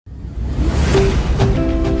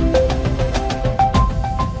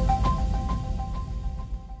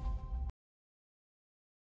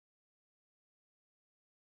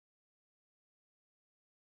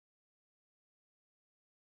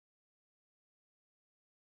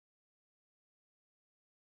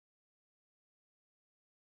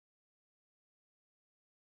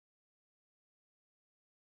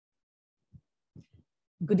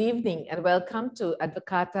Good evening and welcome to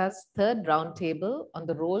Advocata's third roundtable on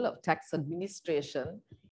the role of tax administration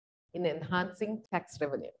in enhancing tax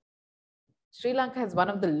revenue. Sri Lanka has one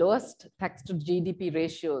of the lowest tax to GDP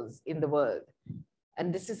ratios in the world,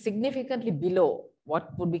 and this is significantly below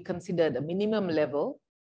what would be considered a minimum level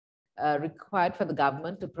required for the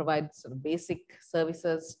government to provide sort of basic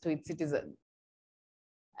services to its citizens.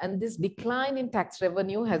 And this decline in tax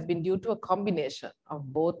revenue has been due to a combination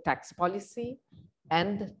of both tax policy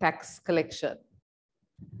and tax collection.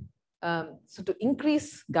 So to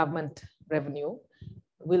increase government revenue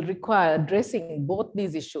will require addressing both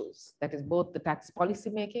these issues, that is both the tax policy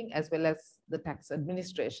making as well as the tax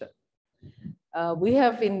administration. We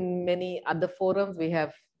have in many other forums, we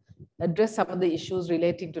have addressed some of the issues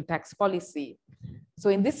relating to tax policy. So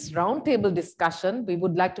in this roundtable discussion, we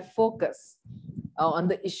would like to focus on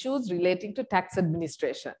the issues relating to tax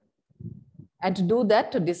administration. And to do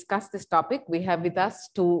that, to discuss this topic, we have with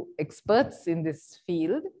us two experts in this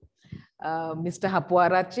field. Mr.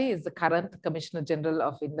 Hapuarachchi is the current Commissioner General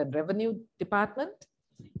of Inland Revenue Department.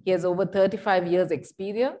 He has over 35 years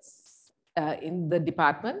experience in the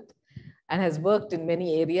department and has worked in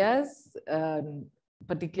many areas,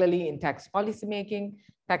 particularly in tax policy making,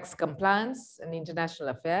 tax compliance, and international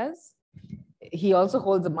affairs. He also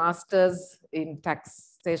holds a master's in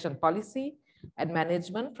taxation policy and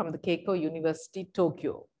management from the Keiko University,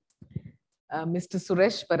 Tokyo. Mr.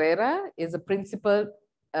 Suresh Perera is a principal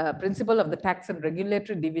of the Tax and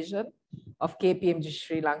Regulatory Division of KPMG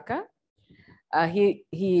Sri Lanka.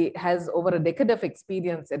 He has over a decade of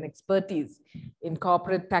experience and expertise in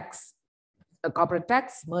corporate tax,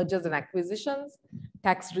 mergers and acquisitions,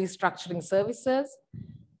 tax restructuring services,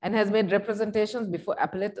 and has made representations before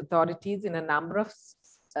appellate authorities in a number of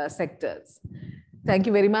sectors. Thank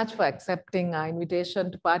you very much for accepting our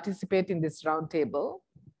invitation to participate in this roundtable.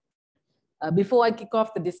 Before I kick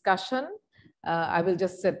off the discussion, I will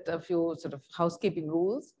just set a few sort of housekeeping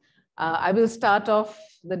rules. I will start off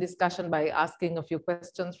the discussion by asking a few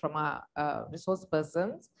questions from our resource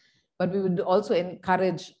persons, but we would also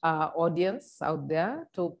encourage our audience out there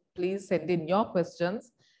to please send in your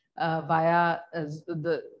questions via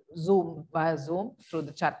Zoom through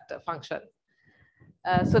the chat function.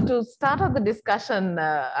 So to start off the discussion,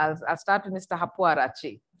 I'll start with Mr.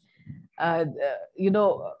 Hapuarachchi.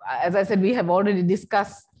 As I said, we have already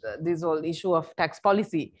discussed this whole issue of tax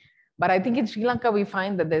policy, but I think in Sri Lanka, we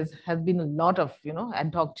find that there has been a lot of,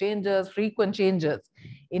 ad hoc changes, frequent changes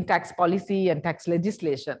in tax policy and tax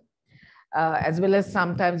legislation, as well as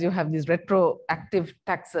sometimes you have these retroactive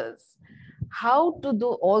taxes. How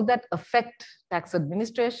do all that affect tax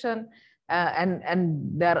administration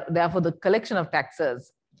and therefore the collection of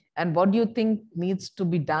taxes? And what do you think needs to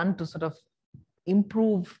be done to sort of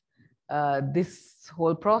improve this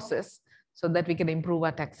whole process so that we can improve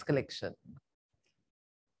our tax collection?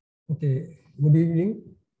 Okay, good evening.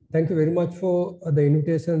 Thank you very much for the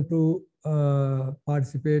invitation to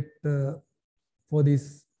participate for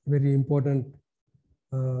this very important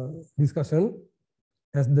discussion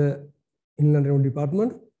as the Inland Revenue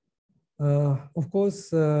Department. Of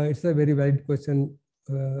course, it's a very valid question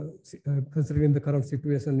considering the current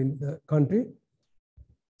situation in the country.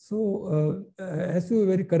 So, as you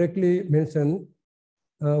very correctly mentioned,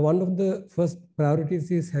 one of the first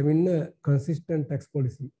priorities is having a consistent tax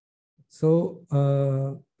policy. So,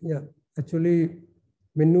 yeah, actually,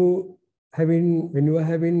 when you are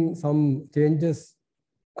having some changes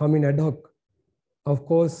coming ad hoc, of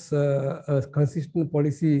course, a consistent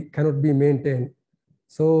policy cannot be maintained.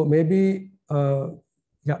 So maybe,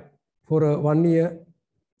 yeah, for 1 year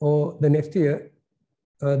or the next year,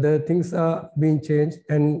 the things are being changed,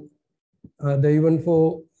 and even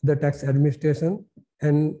for the tax administration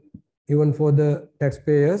and even for the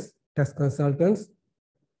taxpayers, tax consultants,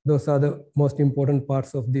 those are the most important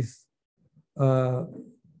parts of this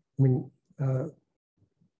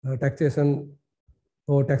taxation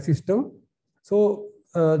or tax system. So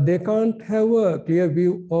they can't have a clear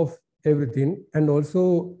view of everything. And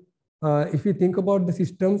also, if you think about the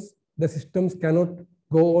systems cannot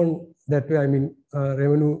go on that way. I mean,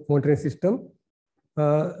 revenue monitoring system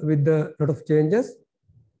with a lot of changes.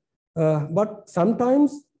 But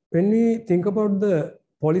sometimes when we think about the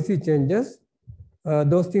policy changes,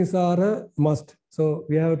 those things are a must. So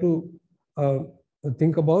we have to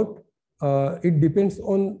think about, it depends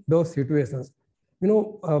on those situations.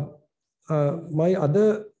 My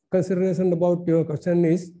other consideration about your question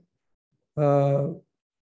is,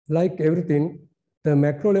 like everything, the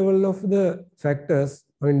macro level of the factors,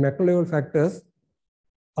 macro level factors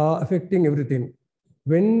are affecting everything.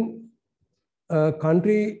 When a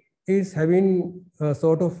country is having a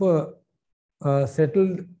sort of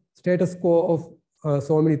settled status quo of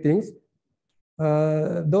so many things.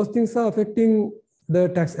 Those things are affecting the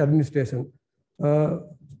tax administration.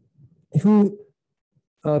 If you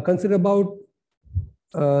consider about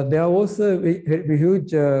there was a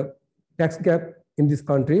huge tax gap in this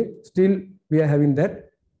country. Still, we are having that.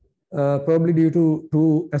 Probably due to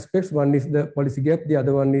two aspects. One is the policy gap. The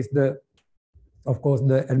other one is of course,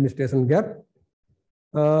 the administration gap.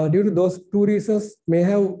 Due to those two reasons, may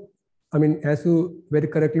have, I mean, as you very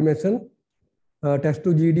correctly mentioned, tax to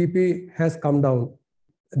GDP has come down.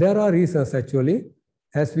 There are reasons actually,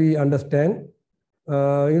 as we understand.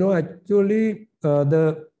 Actually,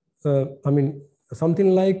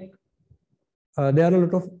 something like there are a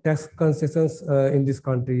lot of tax concessions in this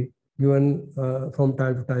country given from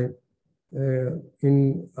time to time.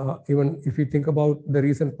 Even if you think about the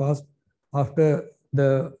recent past, after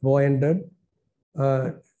the war ended,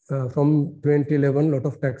 from 2011, a lot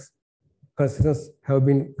of tax concessions have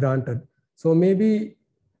been granted. So maybe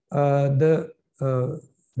the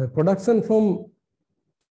production from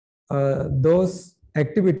those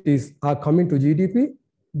activities are coming to GDP,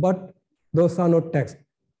 but those are not taxed.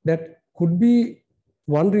 That could be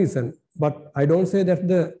one reason, but I don't say that's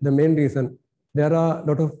the main reason. There are a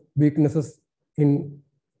lot of weaknesses in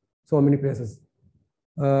so many places.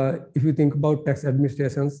 If you think about tax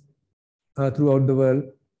administrations throughout the world,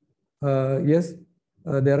 yes,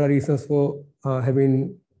 there are reasons for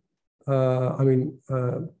having,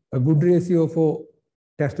 a good ratio for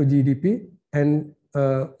tax to GDP and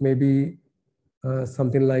maybe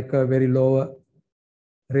something like a very lower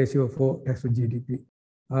ratio for tax to GDP.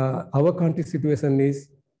 Our country's situation is,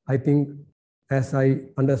 I think, as I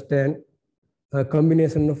understand, a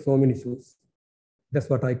combination of so many issues. That's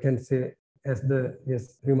what I can say as the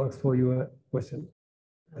remarks for your question.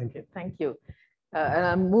 Thank you. Thank you. And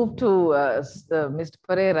I'll move to Mr.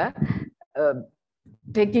 Perera,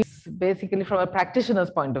 taking basically from a practitioner's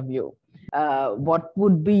point of view. What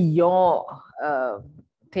would be your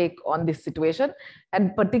take on this situation,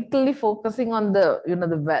 and particularly focusing on the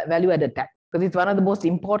value-added tax, because it's one of the most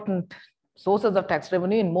important sources of tax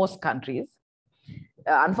revenue in most countries.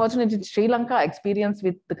 Unfortunately, Sri Lanka experience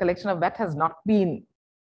with the collection of VAT has not been,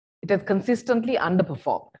 it has consistently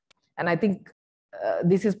underperformed. And I think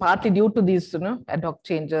this is partly due to these ad hoc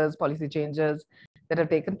changes, policy changes that have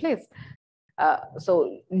taken place.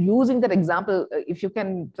 So using that example, if you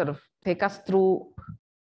can sort of take us through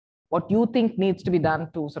what you think needs to be done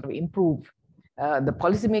to sort of improve the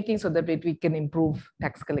policy making so that we can improve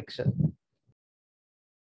tax collection.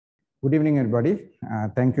 Good evening, everybody.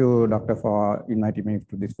 Thank you, Doctor, for inviting me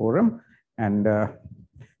to this forum. And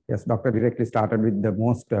yes, Doctor directly started with the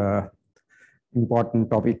most important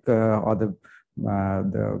topic or the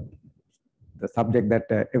subject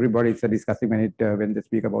that everybody is discussing when they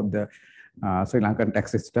speak about the Sri Lankan tax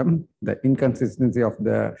system, the inconsistency of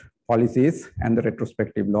the policies and the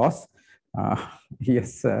retrospective laws.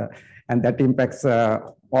 Yes, and that impacts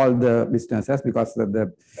all the businesses, because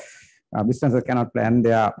the businesses cannot plan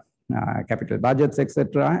their capital budgets,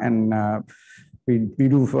 etc. And we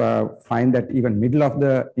do find that even middle of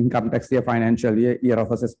the income tax year, financial year of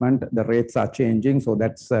assessment, the rates are changing. So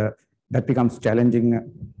that becomes challenging,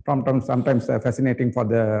 sometimes fascinating for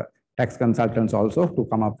the tax consultants also to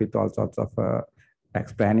come up with all sorts of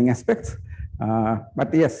tax planning aspects.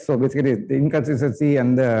 But yes, so basically the inconsistency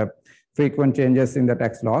and the frequent changes in the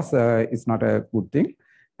tax laws is not a good thing.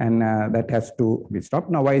 And that has to be stopped.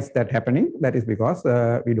 Now, why is that happening? That is because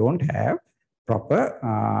we don't have proper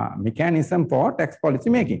mechanism for tax policy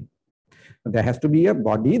making. There has to be a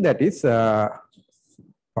body that is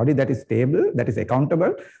stable, that is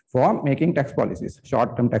accountable for making tax policies,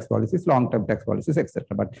 short-term tax policies, long-term tax policies,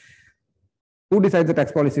 etc. But who decides the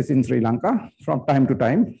tax policies in Sri Lanka? From time to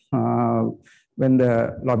time, when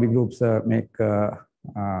the lobby groups make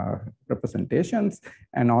representations,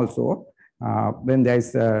 and also when there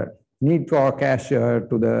is a need for cash to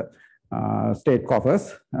the state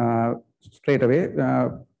coffers, straight away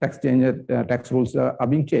tax rules are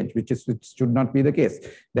being changed, which should not be the case.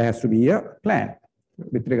 There has to be a plan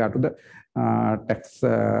with regard to the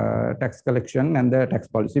tax collection and the tax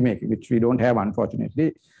policy making, which we don't have,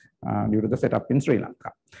 unfortunately, due to the setup in Sri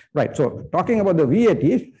Lanka. Right, so talking about the VAT,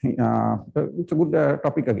 it's a good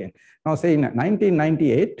topic again. Now, say in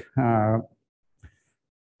 1998,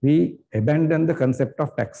 we abandoned the concept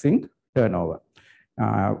of taxing turnover.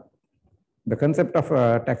 The concept of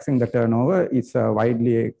taxing the turnover is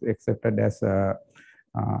widely accepted as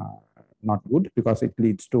not good, because it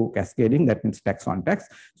leads to cascading, that means tax on tax.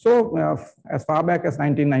 So as far back as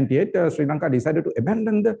 1998, Sri Lanka decided to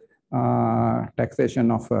abandon the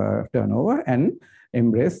taxation of turnover, and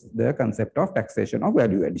embrace the concept of taxation of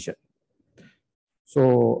value addition.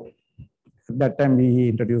 So at that time, we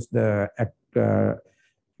introduced the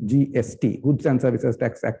GST, Goods and Services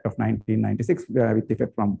Tax Act of 1996, with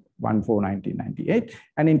effect from 1/4/1998.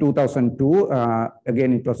 And in 2002,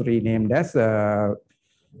 again, it was renamed as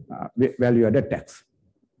value-added tax.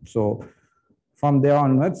 So from there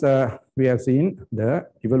onwards, we have seen the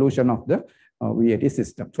evolution of the VAT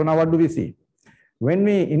system. So now what do we see? When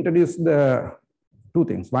we introduce the two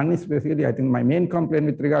things, one is basically, I think my main complaint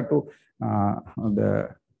with regard to the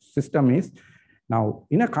system is, now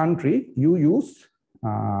in a country, you use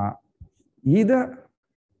either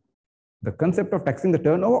the concept of taxing the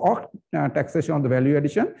turnover or taxation of the value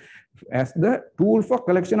addition as the tool for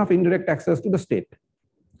collection of indirect taxes to the state.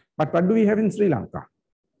 But what do we have in Sri Lanka?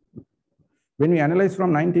 When we analyze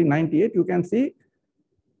from 1998, you can see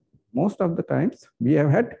most of the times we have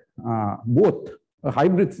had both a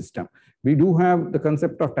hybrid system. We do have the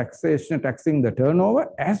concept of taxation, taxing the turnover,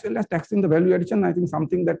 as well as taxing the value addition. I think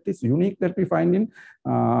something that is unique that we find in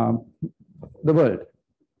the world.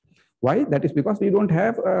 Why? That is because we don't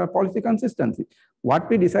have policy consistency. What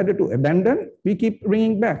we decided to abandon, we keep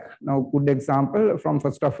bringing back. Now, good example from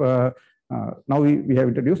first of, now we have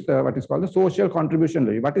introduced what is called the social contribution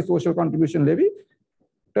levy. What is social contribution levy?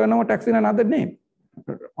 Turnover tax in another name.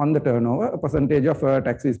 On the turnover, a percentage of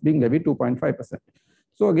tax is being levied 2.5%.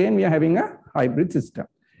 So again, we are having a hybrid system.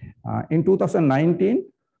 In 2019,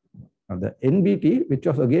 the NBT, which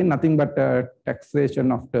was again nothing but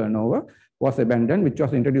taxation of turnover, was abandoned, which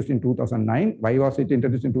was introduced in 2009. Why was it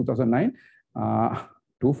introduced in 2009?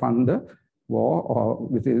 To fund the war, or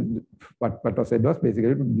which is what was said was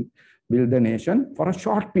basically to build the nation for a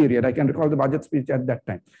short period. I can recall the budget speech at that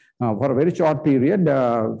time. For a very short period,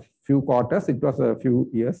 few quarters, it was a few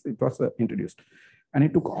years, it was introduced. And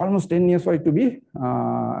it took almost 10 years for it to be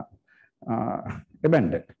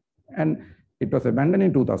abandoned. And it was abandoned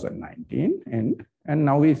in 2019. And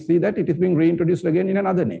now we see that it is being reintroduced again in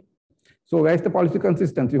another name. So where is the policy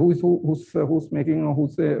consistency? Who's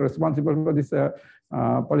responsible for this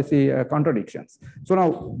policy contradictions? So now,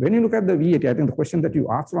 when you look at the VAT, I think the question that you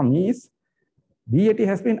asked from me is, VAT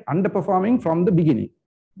has been underperforming from the beginning.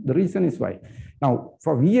 The reason is why. Now,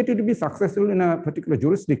 for VAT to be successful in a particular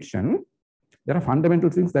jurisdiction, there are fundamental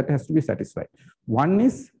things that has to be satisfied. One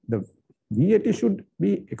is the VAT should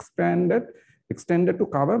be extended to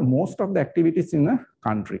cover most of the activities in a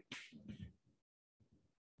country.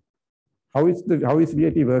 How is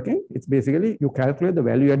VAT working? It's basically you calculate the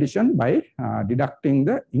value addition by deducting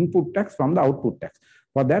the input tax from the output tax.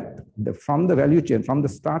 For that, from the value chain, from the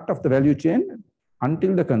start of the value chain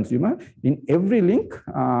until the consumer, in every link,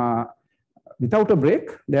 without a break,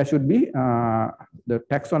 there should be the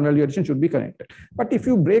tax on value addition should be connected. But if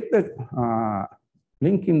you break the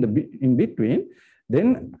link in between,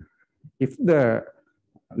 then if the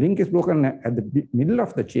link is broken at the middle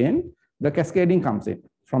of the chain, the cascading comes in.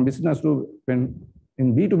 From business to, when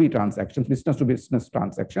in B2B transactions, business to business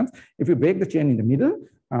transactions, if you break the chain in the middle,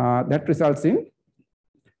 that results in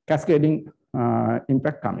cascading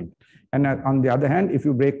impact coming. And on the other hand, if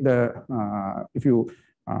you break the, if you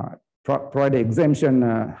provide an exemption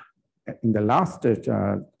in the last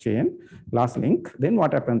chain, last link, then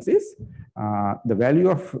what happens is the value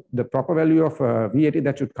of the proper value of VAT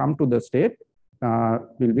that should come to the state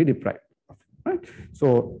will be deprived. Right?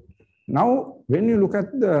 So now, when you look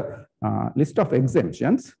at the list of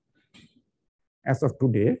exemptions, as of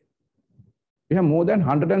today, we have more than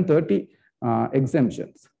 130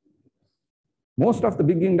 exemptions. Most of the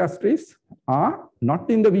big industries are not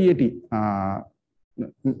in the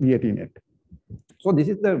VAT net. So this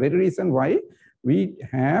is the very reason why we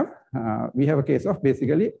have a case of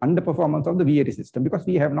basically underperformance of the VAT system, because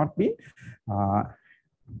we have not been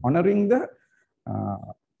honoring the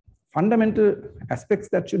fundamental aspects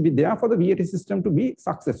that should be there for the VAT system to be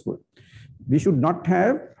successful. We should not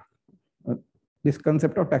have this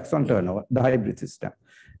concept of tax on turnover, the hybrid system.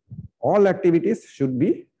 All activities should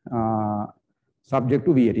be subject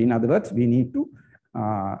to VAT. In other words, we need to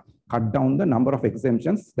cut down the number of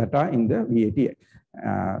exemptions that are in the VAT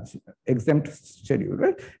exempt schedule.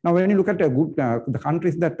 Right? Now, when you look at the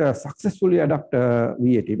countries that successfully adopt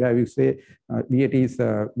VAT, where we say VAT is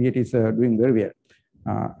doing very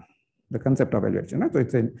well. The concept of valuation. Right? So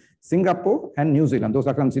it's in Singapore and New Zealand. Those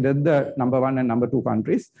are considered the #1 and #2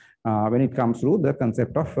 countries when it comes to the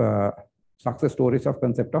concept of success stories of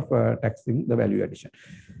concept of taxing the value addition.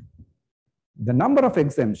 The number of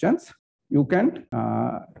exemptions you can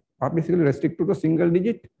basically restrict to the single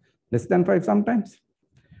digit, less than 5 sometimes.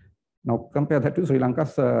 Now compare that to Sri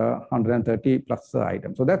Lanka's 130 plus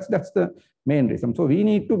items. So that's the main reason. So we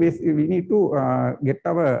need to get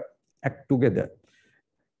our act together.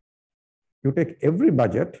 You take every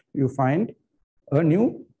budget, you find a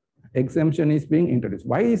new exemption is being introduced.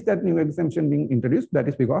 Why is that new exemption being introduced? That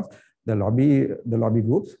is because the lobby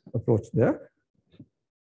groups approach the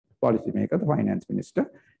policymaker, the finance minister,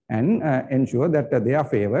 and ensure that they are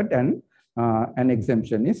favored and an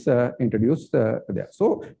exemption is introduced there.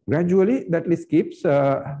 So gradually that list keeps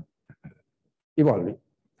evolving.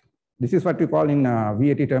 This is what we call in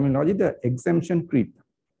VAT terminology the exemption creep.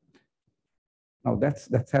 Now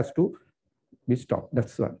that has to be stopped.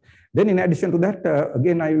 That's one. Then in addition to that,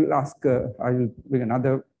 again I will bring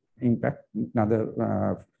another impact,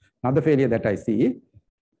 another failure that I see.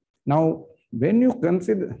 Now when you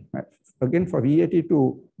consider, again for VAT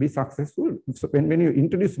to be successful, so when you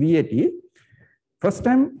introduce VAT, first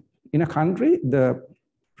time in a country, the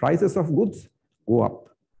prices of goods go up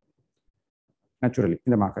naturally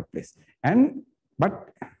in the marketplace. But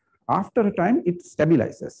after a time, it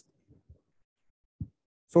stabilizes.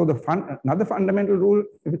 So another fundamental rule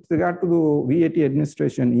with regard to the VAT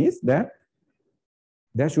administration is that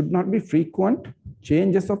there should not be frequent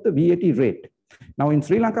changes of the VAT rate. Now in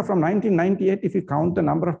Sri Lanka from 1998, if you count the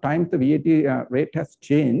number of times the VAT rate has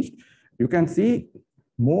changed, you can see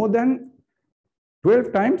more than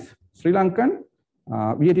 12 times Sri Lankan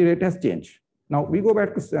VAT rate has changed. Now we go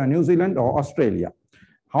back to New Zealand or Australia.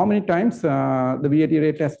 How many times the VAT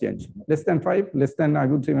rate has changed? Less than 5, less than, I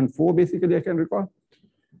would say, even 4 basically, I can recall.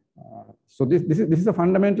 So this is a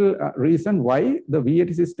fundamental reason why the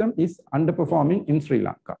VAT system is underperforming in Sri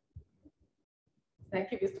Lanka.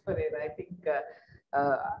 Thank you, Mr. Perera. I think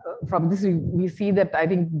from this we see that I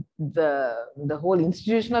think the whole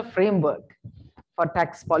institutional framework for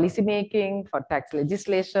tax policy making, for tax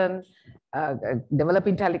legislation,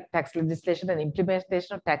 developing tax legislation and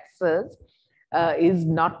implementation of taxes has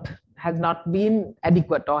not been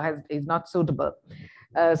adequate or is not suitable.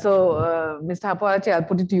 So, Mr. Hapuarachchi, I'll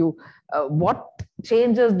put it to you. What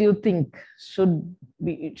changes do you think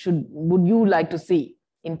would you like to see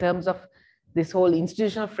in terms of this whole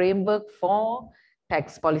institutional framework for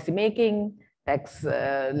tax policy making, tax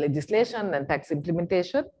legislation, and tax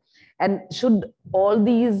implementation? And should all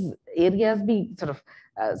these areas be sort of?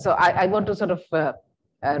 So, I want to sort of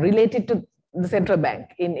relate it to the central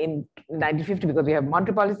bank in 1950, because we have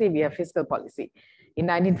monetary policy, we have fiscal policy. In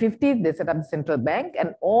 1950, they set up the central bank,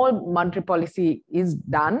 and all monetary policy is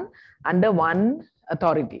done under one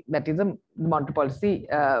authority, that is a monetary policy,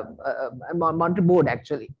 monetary board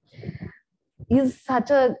actually. Is such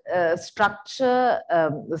a structure,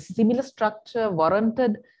 a similar structure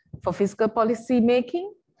warranted for fiscal policy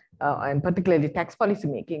making, and particularly tax policy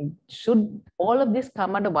making? Should all of this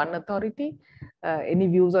come under one authority? Any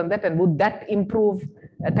views on that, and would that improve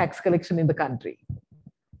tax collection in the country?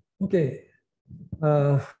 Okay.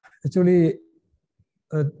 Actually,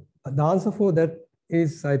 the answer for that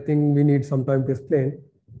is, I think we need some time to explain.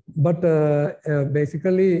 But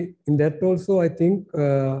basically, in that also, I think,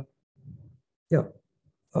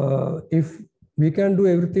 if we can do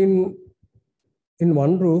everything in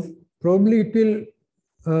one roof, probably it will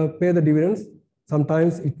pay the dividends.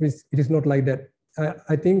 Sometimes it is not like that.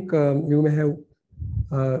 I think you may have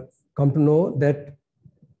come to know that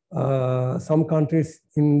some countries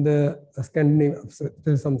in the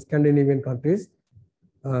Scandinavian countries,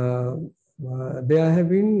 they are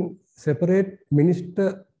having separate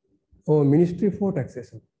minister or ministry for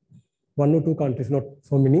taxation. 1 or 2 countries, not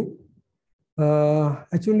so many.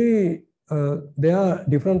 Actually, they are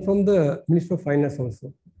different from the Minister of Finance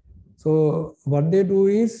also. So what they do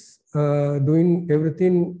is doing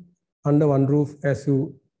everything under one roof, as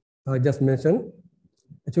you just mentioned.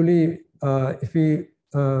 Actually, if we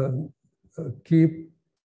keep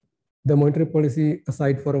the monetary policy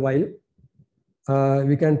aside for a while,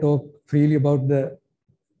 we can talk freely about the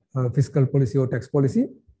fiscal policy or tax policy.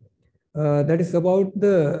 That is about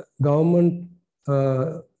the government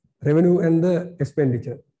revenue and the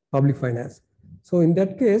expenditure, public finance. So in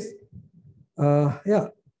that case,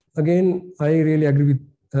 again, I really agree with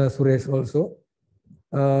Suresh also.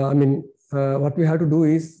 I mean, what we have to do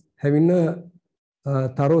is having a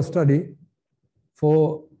thorough study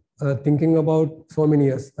for thinking about so many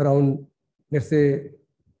years, around, let's say,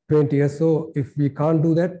 20 years. So if we can't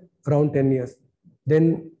do that, around 10 years,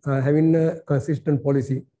 then having a consistent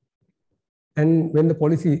policy. And when the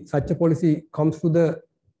policy, such a policy comes to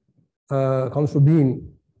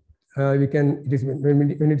being, we can,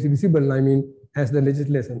 when it's visible, I mean, as the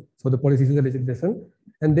legislation. So the policy is the legislation.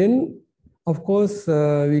 And then, of course,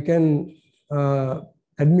 we can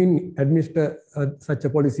administer such a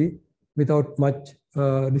policy without much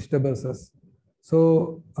disturbances.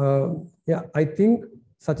 So yeah, I think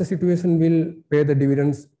such a situation will pay the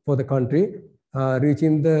dividends for the country,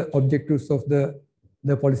 reaching the objectives of the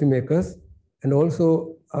policymakers, and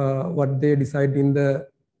also what they decide in the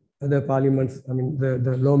parliaments, I mean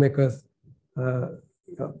the lawmakers,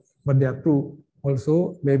 what they approve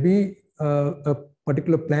also, maybe a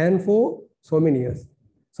particular plan for so many years.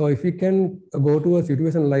 So if we can go to a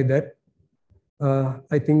situation like that,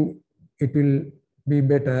 I think it will be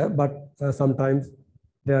better, but sometimes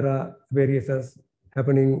there are variations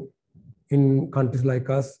happening in countries like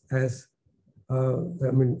us, as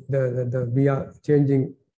I mean, we are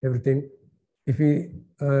changing everything. If we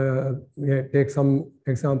take some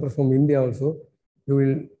examples from India also, you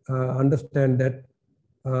will understand that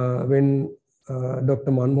when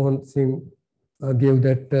Dr. Manmohan Singh gave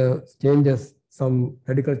that changes, some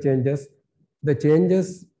radical changes, the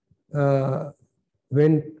changes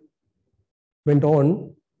went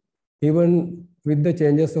on even with the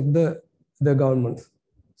changes of the governments.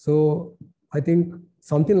 So I think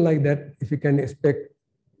something like that, if you can expect,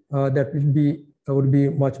 that would be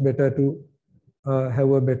much better to have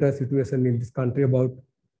a better situation in this country about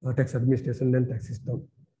tax administration and tax system.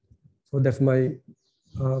 So that's my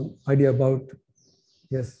idea about,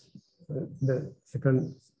 yes, the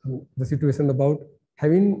second, the situation about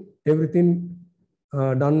having everything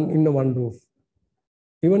done in the one roof.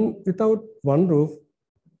 Even without one roof,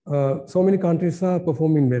 so many countries are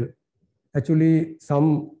performing well. Actually,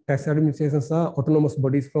 some tax administrations are autonomous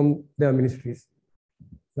bodies from their ministries.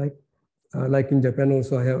 Like in Japan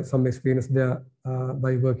also, I have some experience there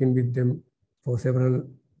by working with them for several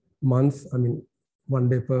months. I mean, 1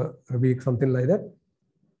 day per week, something like that.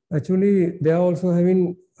 Actually, they are also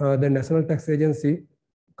having the National Tax Agency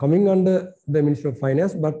coming under the Ministry of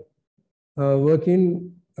Finance, but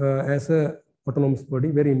working as a autonomous body,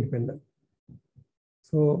 very independent.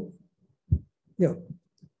 So, yeah.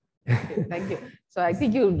 Thank you. So I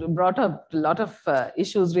think you brought up a lot of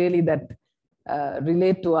issues really that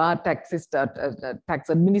relate to our tax system, tax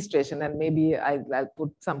administration, and maybe I'll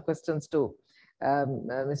put some questions to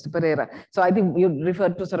Mr. Perera. So I think you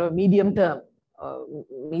referred to sort of medium term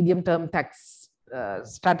tax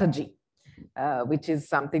strategy, which is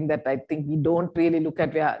something that I think we don't really look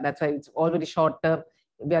at. That's why it's already short term.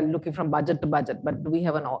 We are looking from budget to budget, but we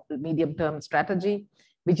have a medium term strategy,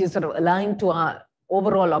 which is sort of aligned to our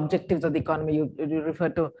overall objectives of the economy. You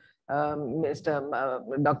referred to Dr.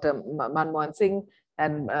 Manmohan Singh,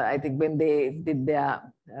 and I think when they did their,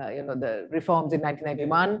 the reforms in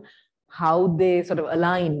 1991, how they sort of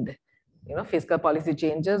aligned, fiscal policy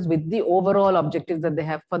changes with the overall objectives that they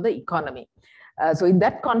have for the economy. So in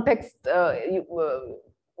that context,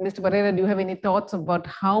 Mr. Perera, do you have any thoughts about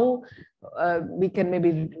how we can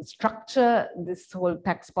maybe structure this whole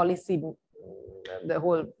tax policy, the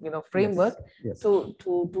whole framework, yes. to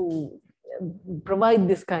provide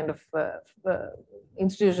this kind of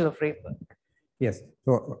institutional framework? Yes,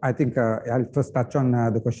 so I think I'll first touch on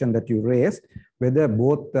the question that you raised, whether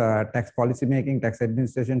both tax policy making, tax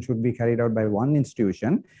administration should be carried out by one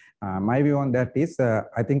institution. My view on that is,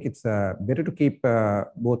 I think it's better to keep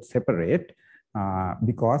both separate,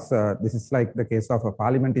 because this is like the case of a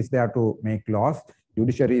parliament is there to make laws,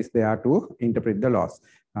 judiciary is there to interpret the laws.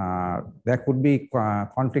 There could be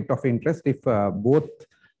conflict of interest if both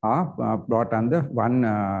are brought under one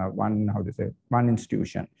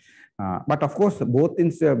institution. But of course, both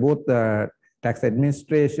the tax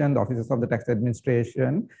administration, the officers of the tax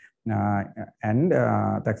administration, and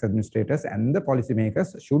tax administrators and the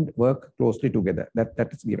policymakers should work closely together. That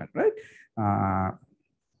is given, right?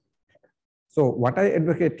 So what I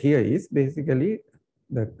advocate here is basically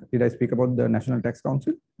did I speak about the National Tax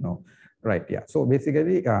Council? No, right? Yeah. So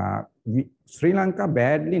basically, Sri Lanka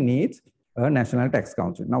badly needs a National Tax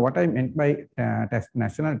Council. Now, what I meant by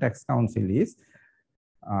National Tax Council is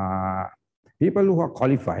people who are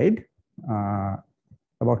qualified,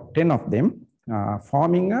 about 10 of them,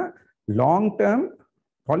 forming a long-term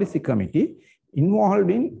policy committee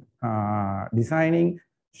involved in designing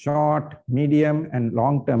short, medium, and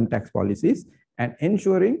long-term tax policies and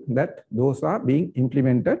ensuring that those are being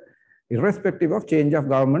implemented irrespective of change of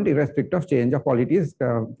government, irrespective of change of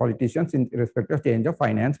politicians, irrespective of change of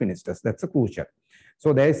finance ministers. That's a crucial.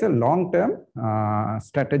 So there is a long-term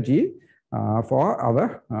strategy for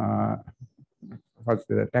our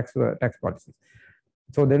tax policies.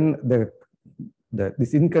 So then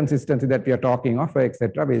this inconsistency that we are talking of,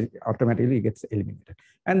 etc., automatically gets eliminated.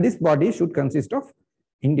 And this body should consist of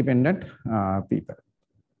independent people,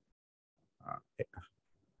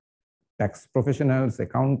 tax professionals,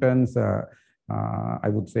 accountants, I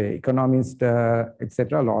would say economists,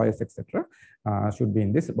 etc., lawyers, etc., should be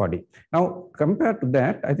in this body. Now, compared to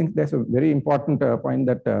that, I think there's a very important point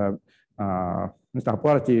that Mr.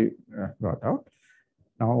 Hapuarachchi brought out.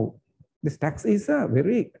 Now, this tax is a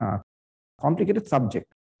very complicated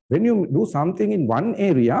subject. When you do something in one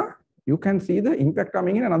area, you can see the impact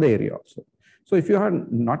coming in another area also. So if you are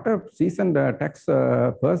not a seasoned tax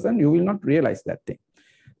person, you will not realize that thing.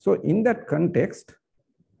 So in that context,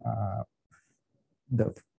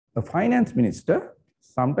 the finance minister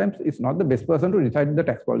sometimes is not the best person to decide the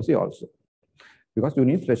tax policy also, because you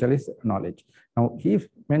need specialist knowledge. Now, he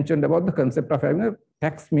mentioned about the concept of having a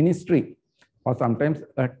tax ministry, or sometimes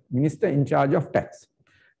a minister in charge of tax.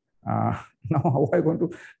 Now, how are you going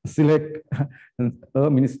to select a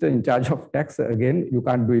minister in charge of tax? Again, you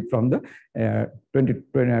can't do it from the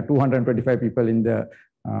 225 people in the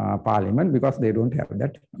parliament, because they don't have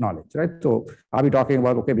that knowledge, right? So are we talking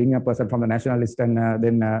about, okay, bringing a person from the national list and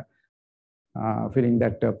then filling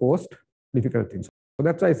that post? Difficult things. So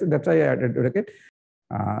that's why I advocate.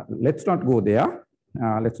 Let's not go there.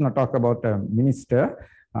 Let's not talk about a minister.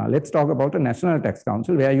 Let's talk about a national tax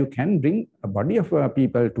council, where you can bring a body of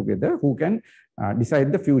people together who can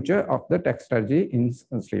decide the future of the tax strategy in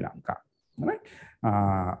Sri Lanka. All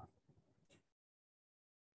right.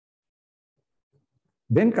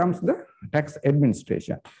 Then comes the tax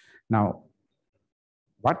administration. Now,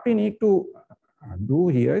 what we need to do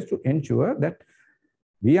here is to ensure that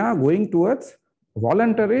we are going towards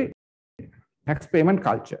voluntary tax payment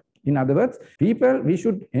culture. In other words, we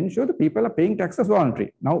should ensure that people are paying taxes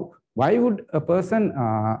voluntary. Now, why would a person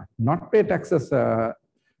not pay taxes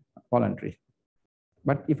voluntary?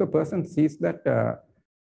 But if a person sees that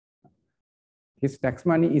his tax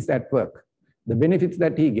money is at work, the benefits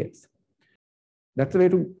that he gets, that's the way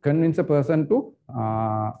to convince a person to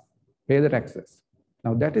pay the taxes.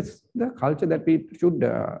 Now, that is the culture that we should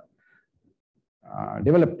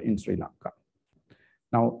develop in Sri Lanka.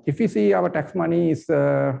 Now, if we see our tax money is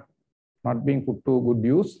not being put to good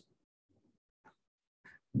use,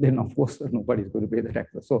 then of course nobody is going to pay the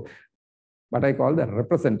taxes. So, what I call the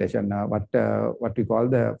representation, what we call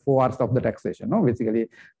the 4 R's of the taxation. No, basically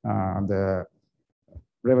the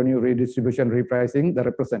revenue redistribution, repricing, the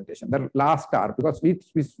representation. The last R, because we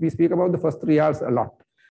speak about the first 3 R's a lot,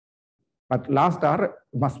 but last R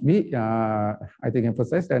must be, I think,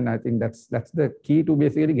 emphasized, and I think that's the key to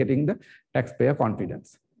basically getting the taxpayer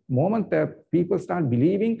confidence. Moment people start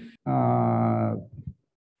believing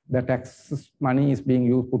the tax money is being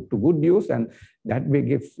used, put to good use, and that way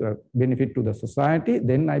gives benefit to the society,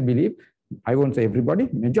 then I believe, I won't say everybody,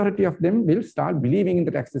 majority of them will start believing in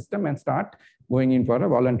the tax system and start going in for a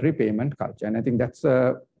voluntary payment culture. And I think that's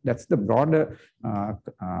the broader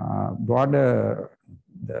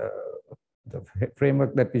the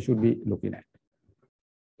framework that we should be looking at.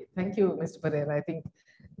 Thank you, Mr. Perera. I think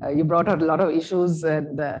you brought out a lot of issues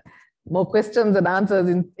and more questions and answers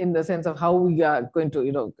in the sense of how we are going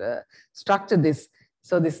to, structure this.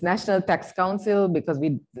 So this National Tax Council, because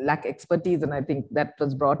we lack expertise, and I think that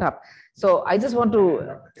was brought up. So I just want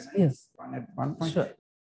to, yes. One point. Sure.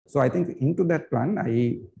 So I think into that one,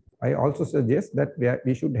 I also suggest that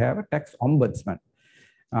we should have a tax ombudsman.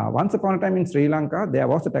 Once upon a time in Sri Lanka, there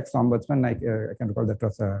was a tax ombudsman. I can recall that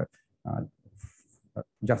was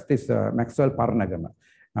Justice Maxwell Paranagama.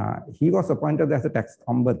 He was appointed as a tax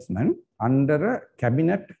ombudsman under a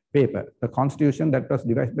cabinet paper, the constitution that was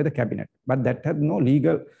devised by the cabinet, but that had no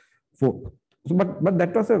legal force. So, but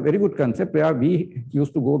that was a very good concept where we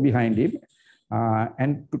used to go behind him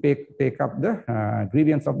and to take up the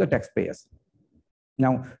grievance of the taxpayers.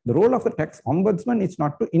 Now, the role of the tax ombudsman is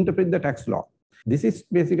not to interpret the tax law. This is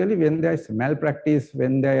basically when there is malpractice,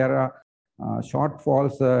 when there are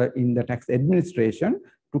shortfalls in the tax administration,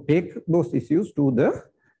 to take those issues to the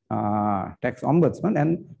tax ombudsman,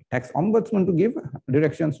 and tax ombudsman to give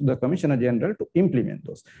directions to the Commissioner General to implement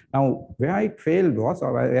those. Now, where it failed was,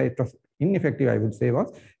 or where it was ineffective, I would say,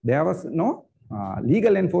 was there was no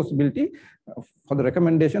legal enforceability for the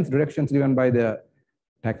recommendations, directions given by the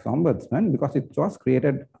tax ombudsman, because it was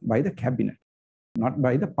created by the cabinet, not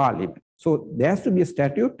by the parliament. So there has to be a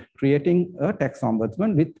statute creating a tax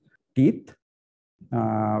ombudsman with teeth,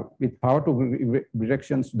 with power to give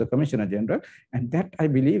directions to the Commissioner General, and that I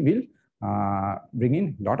believe will bring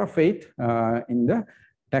in a lot of faith in the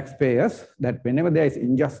taxpayers, that whenever there is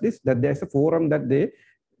injustice, that there is a forum that they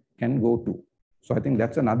can go to. So I think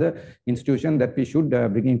that's another institution that we should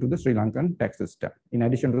bring into the Sri Lankan tax system, in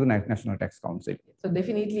addition to the National Tax Council. So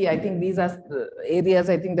definitely, I think these are areas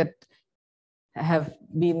I think that have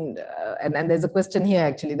been, and there's a question here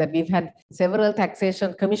actually, that we've had several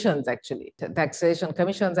taxation commissions actually. Taxation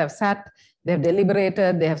commissions have sat They have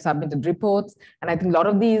deliberated, they have submitted reports, and I think a lot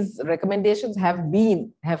of these recommendations have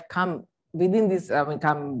come within this,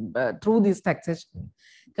 through these taxation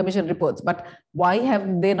commission reports. But why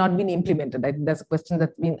have they not been implemented? I think that's a question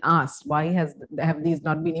that's been asked. Why have these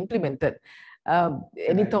not been implemented?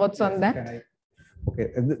 Any thoughts on that?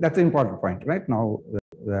 Okay, that's an important point. Right now,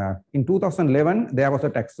 in 2011, there was a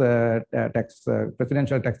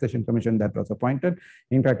Presidential Taxation Commission that was appointed.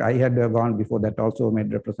 In fact, I had gone before that, also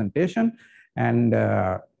made representation, and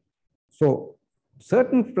so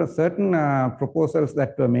certain proposals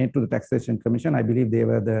that were made to the Taxation Commission, I believe they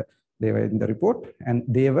were in the report and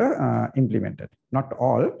they were implemented. Not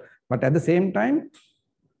all, but at the same time,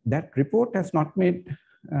 that report has not been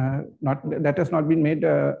made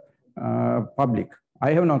public.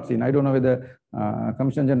 I have not seen. I don't know whether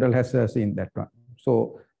Commission General has seen that one.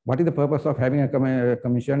 So, what is the purpose of having a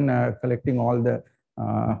commission collecting all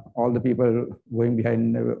the people going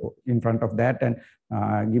behind in front of that and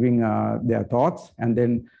giving their thoughts, and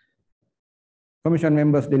then commission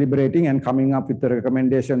members deliberating and coming up with the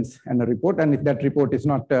recommendations and a report, and if that report is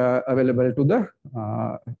not available to the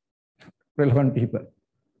relevant people.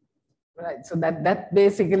 Right. So that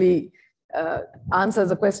basically answers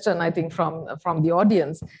a question, I think, from the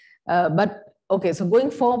audience. But okay, so going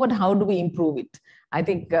forward, how do we improve it? I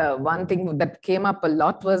think one thing that came up a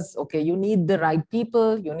lot was, okay, you need the right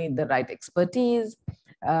people, you need the right expertise.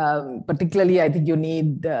 Particularly, I think you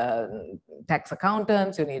need tax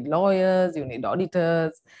accountants, you need lawyers, you need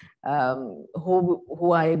auditors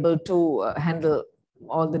who are able to handle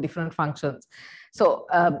all the different functions. So,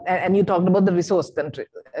 and you talked about the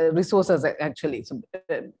resources actually. So,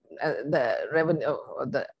 the revenue,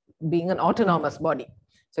 being an autonomous body.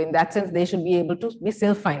 So, in that sense, they should be able to be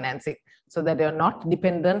self-financing so that they are not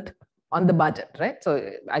dependent on the budget, right?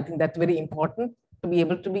 So, I think that's very important to be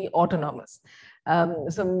able to be autonomous.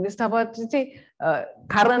 So, Mr. Hapuarachchi,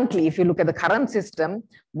 currently, if you look at the current system,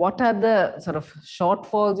 what are the sort of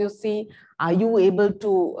shortfalls you see? Are you able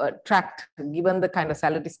to attract, given the kind of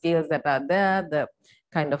salary scales that are there, the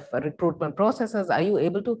kind of recruitment processes, are you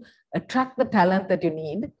able to attract the talent that you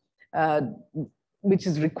need, which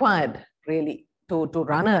is required really to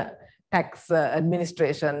run a tax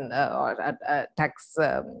administration or a tax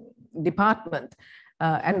department?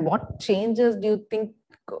 And what changes do you think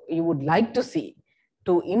you would like to see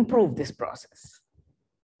to improve this process?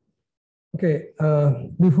 Okay,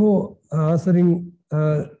 before answering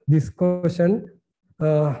this question,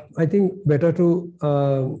 I think better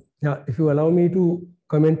to, if you allow me to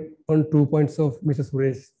comment on 2 points of Mr.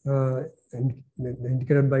 Suresh,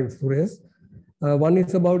 indicated by Suresh. One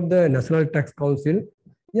is about the National Tax Council.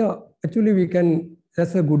 Yeah, actually we can,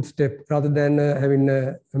 that's a good step rather than having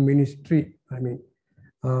a ministry. I mean,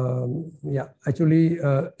 actually,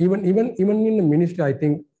 even in the ministry, I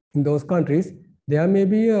think in those countries, there may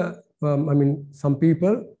be, some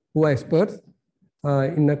people who are experts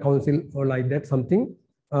in a council or like that, something,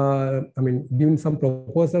 giving some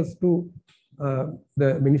proposals to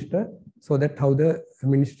the minister, so that how the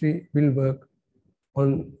ministry will work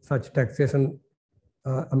on such taxation,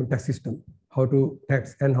 tax system, how to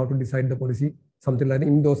tax and how to decide the policy, something like that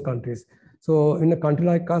in those countries. So in a country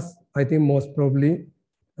like us, I think most probably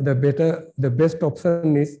the best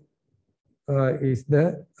option is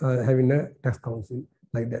having a tax council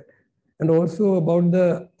like that. And also about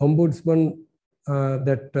the ombudsman,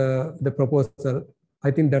 the proposal,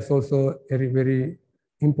 I think that's also a very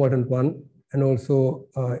important one. And also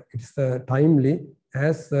it's timely,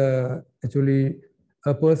 as actually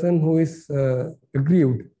a person who is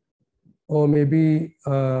aggrieved, or maybe,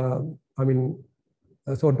 a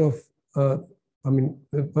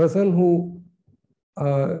person who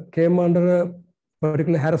came under a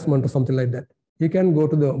particular harassment or something like that, he can go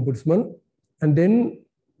to the ombudsman, and then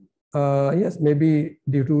yes, maybe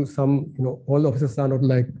due to some, all officers are not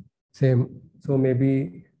like same, so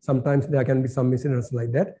maybe sometimes there can be some incidents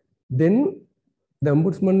like that. Then the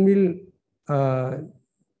ombudsman will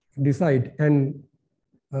decide and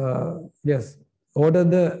yes, order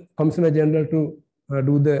the Commissioner General to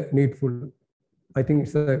do the needful. I think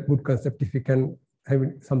it's a good concept if you can have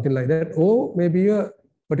something like that, or maybe a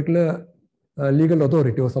particular legal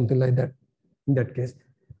authority or something like that in that case.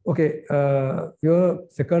 Okay, your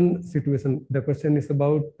second situation, the question is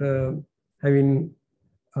about having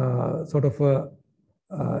sort of a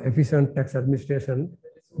efficient tax administration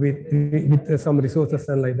with some resources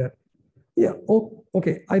and like that. Yeah,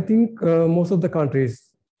 okay, I think most of the countries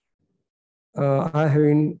are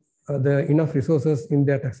having enough resources in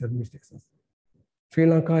their tax administrations. Sri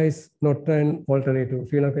Lanka is not an alternative.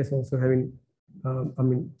 Sri Lanka is also having,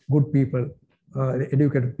 good people,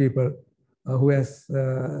 educated people who has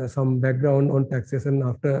some background on taxation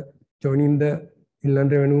after joining the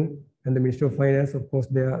Inland Revenue and the Ministry of Finance. Of course,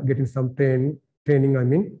 they are getting some training, I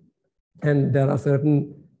mean, and there are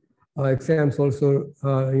certain exams also,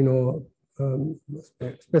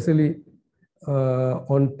 especially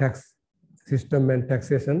on tax system and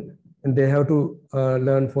taxation, and they have to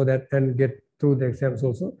learn for that and get through the exams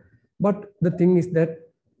also. But the thing is that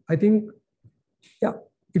I think, yeah,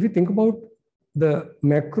 if you think about the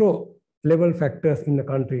macro level factors in the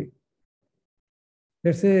country,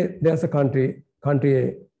 let's say there's a country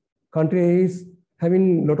A. Country A is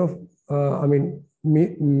having a lot of,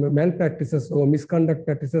 malpractices or misconduct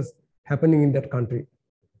practices happening in that country.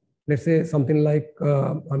 Let's say something like,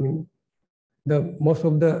 most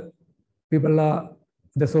of the people are,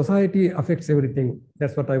 the society affects everything.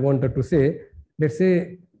 That's what I wanted to say. Let's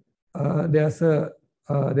say there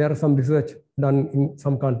are some research done in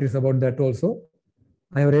some countries about that also.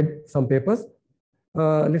 I have read some papers.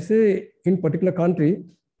 Let's say in particular country,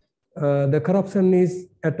 the corruption is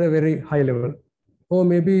at a very high level, or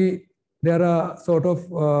maybe there are sort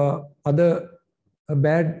of other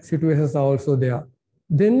bad situations are also there.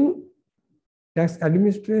 Then tax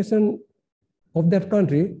administration of that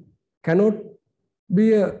country cannot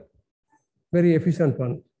be a very efficient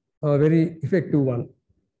one, a very effective one.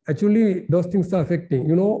 Actually, those things are affecting,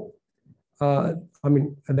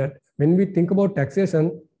 that when we think about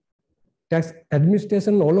taxation, tax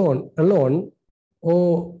administration alone,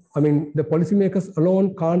 or the policymakers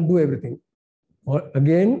alone can't do everything. Or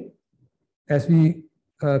again, as we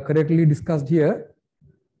correctly discussed here,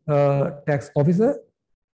 tax officer,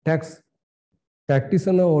 tax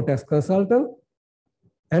practitioner or tax consultant,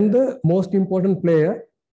 and the most important player,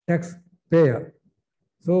 taxpayer.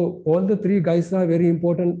 So all the three guys are very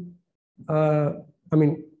important.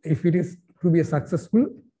 If it is to be successful,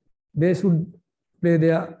 they should play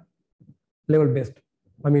their level best.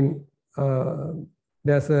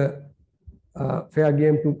 There's a fair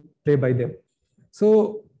game to play by them.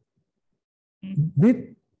 So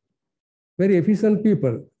with very efficient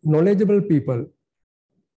people, knowledgeable people,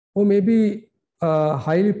 or maybe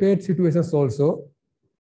highly paid situations also,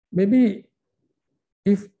 maybe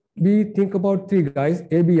if we think about three guys,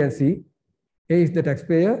 A, B, and C, A is the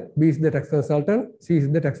taxpayer, B is the tax consultant, C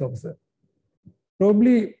is the tax officer.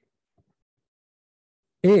 Probably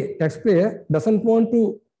A, taxpayer, doesn't want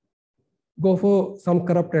to go for some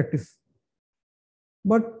corrupt practice.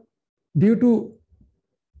 But due to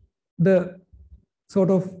the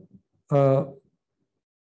sort of,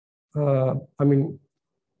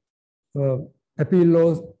 appeal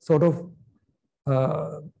laws sort of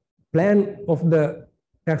plan of the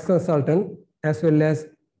tax consultant as well as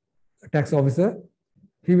tax officer,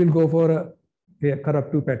 he will go for a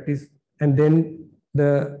corruptive practice, and then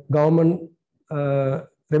the government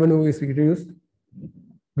revenue is reduced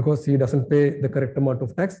because he doesn't pay the correct amount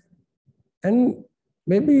of tax. And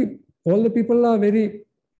maybe all the people are very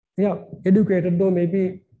educated, though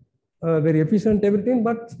maybe very efficient, everything,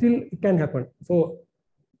 but still it can happen. So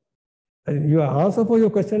your answer for your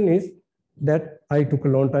question is that I took a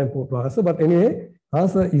long time to answer, but anyway,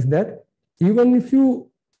 answer is that even if you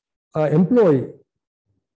employ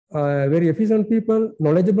very efficient people,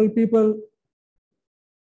 knowledgeable people,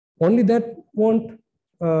 only that won't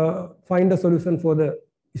find a solution for the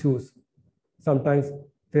issues sometimes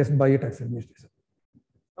faced by a tax administration.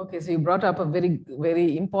 Okay, so you brought up a very,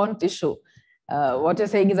 very important issue. What you're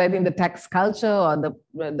saying is, I think the tax culture or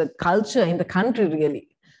the culture in the country really,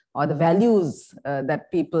 or the values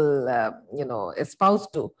that people, espouse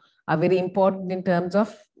to are very important in terms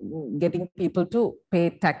of getting people to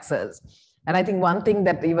pay taxes. And I think one thing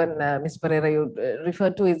that even Ms. Perera, you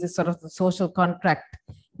referred to is this sort of the social contract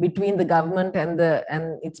between the government and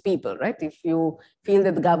its people, right? If you feel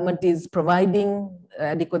that the government is providing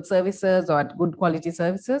adequate services or good quality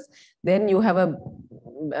services, then you have as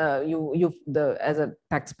a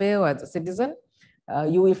taxpayer or as a citizen,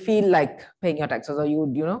 you will feel like paying your taxes, or you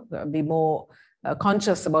would, be more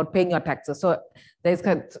conscious about paying your taxes. So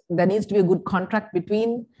there needs to be a good contract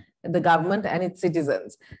between the government and its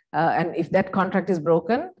citizens. And if that contract is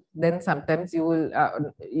broken, then sometimes you will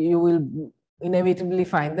inevitably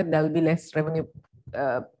find that there will be less revenue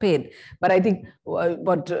paid. But I think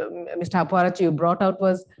what Mr. Hapuarachchi you brought out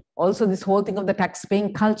was also this whole thing of the tax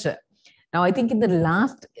paying culture. Now, I think in the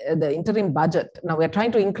last, the interim budget, now we're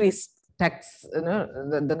trying to increase tax,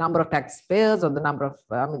 the number of taxpayers or the number of,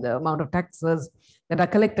 the amount of taxes that are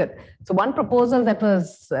collected. So one proposal that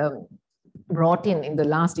was brought in the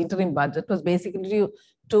last interim budget was basically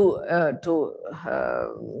to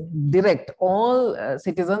direct all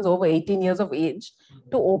citizens over 18 years of age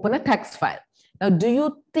to open a tax file. Now, do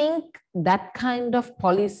you think that kind of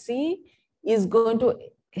policy is going to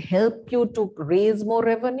help you to raise more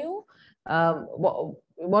revenue?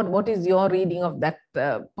 What is your reading of that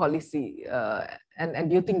policy? And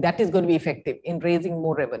do you think that is going to be effective in raising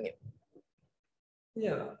more revenue?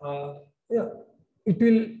 Yeah, it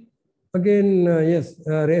will again, yes,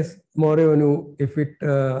 raise more revenue if it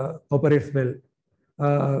operates well.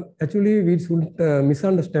 Actually, we shouldn't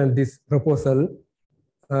misunderstand this proposal.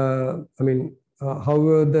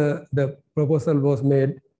 However, the proposal was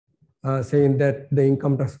made saying that the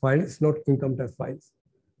income tax file is not income tax files.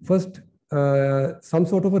 First, some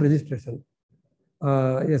sort of a registration.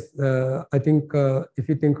 Yes, I think if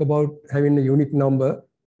you think about having a unique number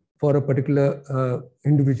for a particular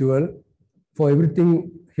individual, for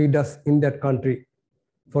everything he does in that country,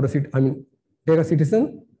 for a take a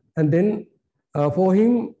citizen, and then for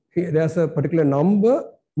him, there's a particular number.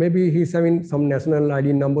 Maybe he's having some national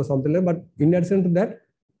ID number, something like that. But in addition to that,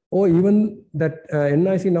 or even that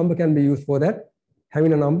NIC number can be used for that,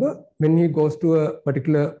 having a number when he goes to a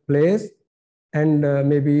particular place and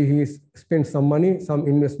maybe he spends some money, some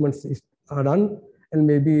investments are done, and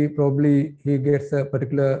maybe probably he gets a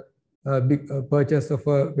particular big purchase of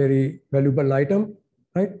a very valuable item,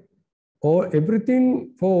 right? Or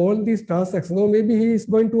everything for all these transactions, or maybe he is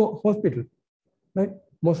going to a hospital, right?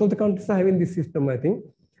 Most of the countries are having this system, I think.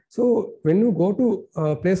 So when you go to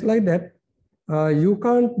a place like that, you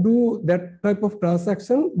can't do that type of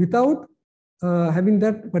transaction without having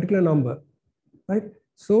that particular number, right?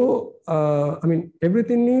 So,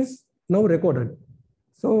 everything is now recorded.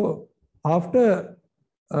 So after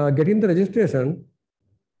getting the registration,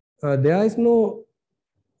 there is no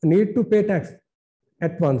need to pay tax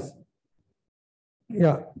at once.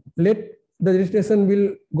 Yeah, let the registration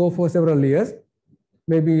will go for several years.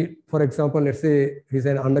 Maybe, for example, let's say he's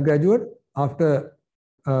an undergraduate. After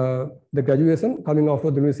the graduation, coming out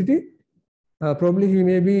of the university, probably he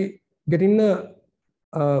may be getting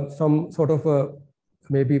some sort of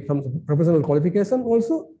maybe some professional qualification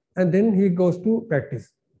also, and then he goes to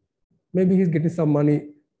practice. Maybe he's getting some money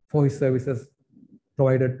for his services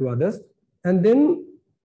provided to others, and then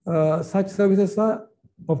such services are,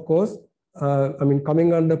 of course,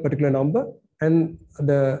 coming under particular number, and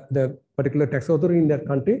the particular tax authority in that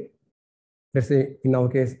country, let's say in our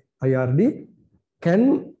case IRD,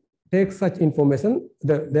 can take such information.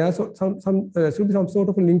 There are should be some sort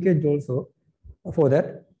of a linkage also for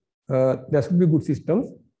that. There should be good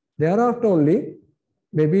systems. Thereafter only,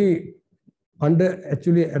 maybe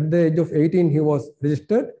actually at the age of 18 he was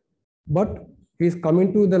registered, but he's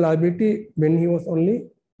coming to the liability when he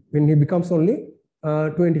becomes only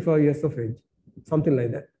 25 years of age, something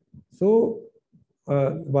like that. So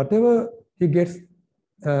whatever he gets,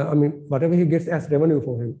 whatever he gets as revenue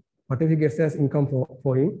for him, whatever he gets as income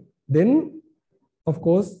for him, then of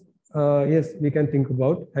course, yes, we can think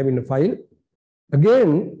about having a file.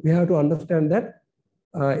 Again, we have to understand that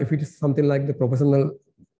if it is something like the professional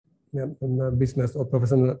business or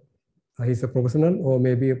professional, he's a professional or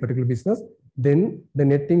maybe a particular business, then the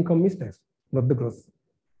net income is taxed, not the gross.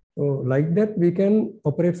 So like that, we can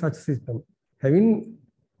operate such system. Having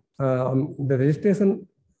the registration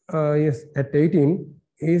is at 18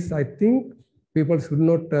 is, I think, people should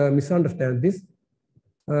not misunderstand this.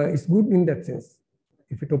 It's good in that sense,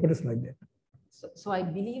 if it operates like that. So I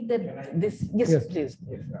believe that this, yes, please.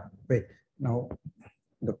 Yes. Wait, now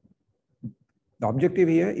the objective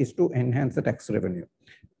here is to enhance the tax revenue,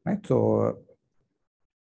 right? So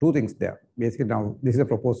two things there. Basically, now this is a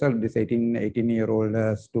proposal. This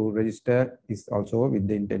 18-year-olds to register is also with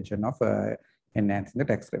the intention of enhancing the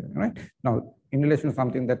tax revenue, right? Now, in relation to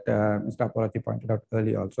something that Mr. Hapuarachchi pointed out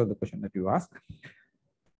earlier, also the question that you asked,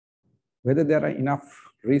 whether there are enough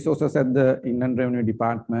resources at the Inland Revenue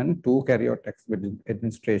Department to carry out tax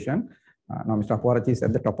administration. Now, Mr. Hapuarachchi is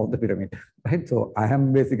at the top of the pyramid, right? So I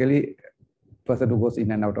am basically person who goes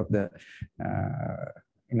in and out of the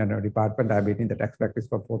Inland Revenue Department. I've been in the tax practice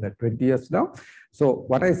for more than 20 years now. So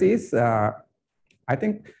what I see is, I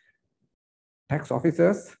think tax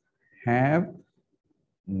officers have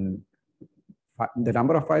the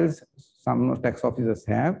number of files some tax officers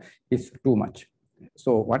have is too much.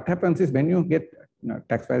 So what happens is when you get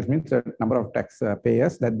tax files means the number of tax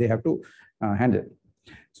payers that they have to handle.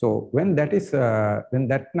 So when that is when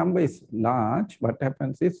that number is large, what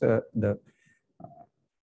happens is the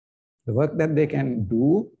work that they can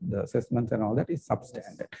do, the assessments and all that is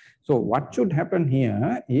substandard. So what should happen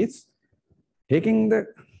here is taking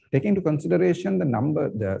into consideration the number,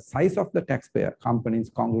 the size of the taxpayer,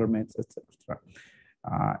 companies, conglomerates, etc.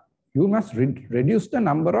 You must reduce the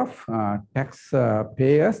number of tax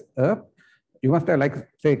payers a you must have, like,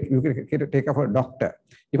 say, you can take up a doctor.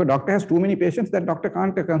 If a doctor has too many patients, that doctor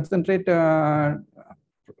can't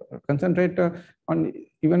concentrate on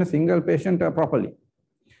even a single patient properly.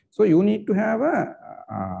 So you need to have a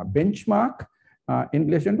benchmark in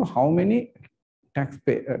relation to how many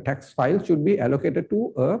tax files should be allocated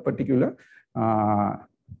to a particular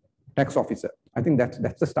tax officer. I think that's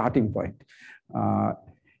the starting point.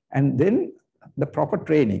 And then the proper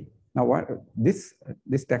training. Now, what this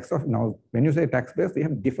tax of now, when you say taxpayers, we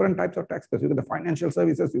have different types of taxpayers. You get the financial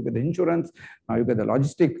services, you get the insurance, you get the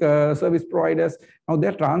logistic service providers. Now,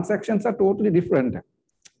 their transactions are totally different.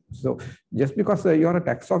 So, just because you're a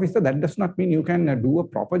tax officer, that does not mean you can do a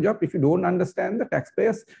proper job if you don't understand the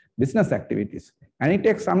taxpayers' business activities. And it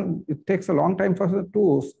takes a long time for us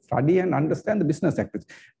to study and understand the business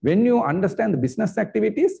activities. When you understand the business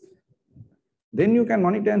activities, then you can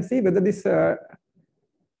monitor and see whether this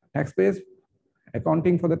taxpayers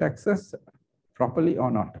accounting for the taxes properly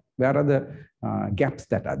or not. Where are the gaps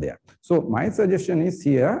that are there? So my suggestion is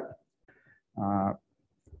here. Now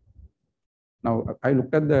I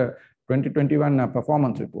looked at the 2021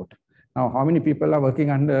 performance report. Now how many people are working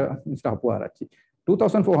under Mr. Hapuarachchi?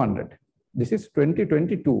 2,400. This is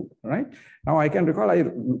 2022, right? Now I can recall I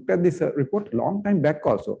looked at this report long time back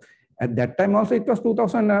also. At that time also it was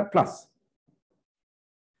 2,000 plus.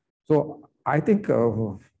 So I think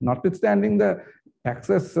notwithstanding the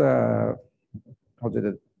taxes, the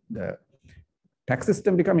tax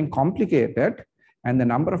system becoming complicated and the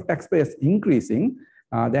number of taxpayers increasing,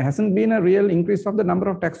 there hasn't been a real increase of the number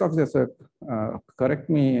of tax officers. Correct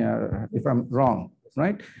me if I'm wrong,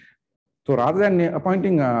 right? So rather than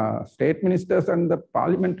appointing state ministers and the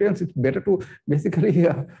parliamentarians, it's better to basically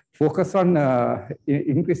focus on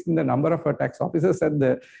increasing the number of tax officers at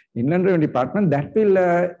the Inland Revenue Department. That will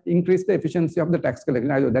increase the efficiency of the tax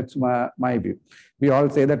collection. That's my view. We all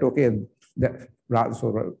say that, okay,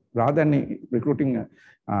 so rather than recruiting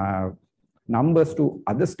numbers to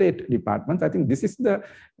other state departments, I think this is the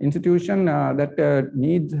institution that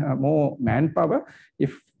needs more manpower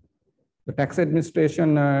if the tax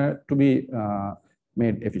administration to be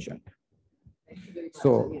made efficient.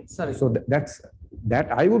 So that's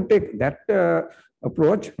that. I would take that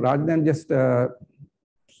approach rather than just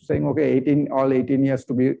saying, okay, all 18 years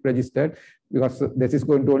to be registered, because this is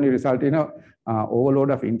going to only result in a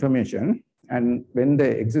overload of information. And when the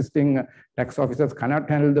existing tax officers cannot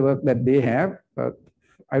handle the work that they have,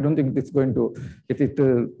 I don't think it's going to.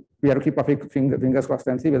 We have to keep our fingers crossed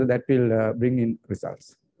and see whether that will bring in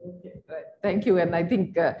results. Okay, right. Thank you. And I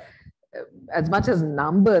think as much as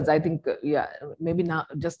numbers, I think, yeah, maybe now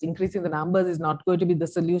just increasing the numbers is not going to be the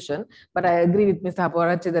solution. But I agree with Mr.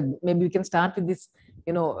 Hapuarachchi that maybe we can start with this,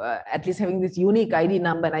 at least having this unique ID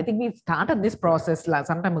number. And I think we started this process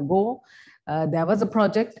some time ago. There was a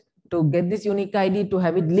project to get this unique ID, to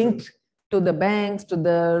have it linked to the banks, to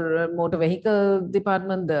the motor vehicle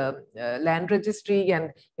department, the land registry, and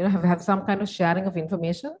have some kind of sharing of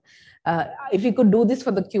information. If we could do this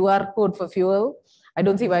for the QR code for fuel, I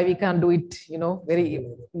don't see why we can't do it, very,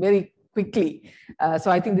 very quickly. So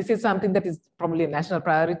I think this is something that is probably a national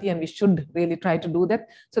priority, and we should really try to do that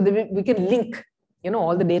so that we can link,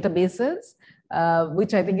 all the databases,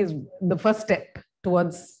 which I think is the first step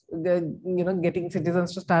towards getting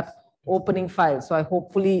citizens to start opening files. So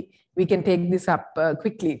hopefully we can take this up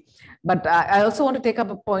quickly. But I also want to take up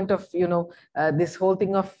a point of, this whole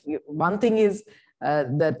thing of, one thing is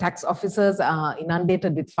the tax officers are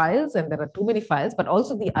inundated with files and there are too many files. But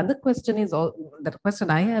also the other question is, the question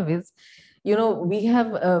I have is, we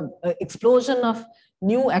have an explosion of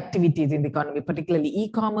new activities in the economy, particularly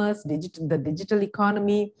e-commerce, the digital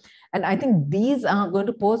economy. And I think these are going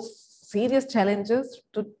to pose serious challenges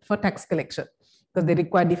for tax collection, because they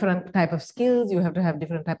require different type of skills. You have to have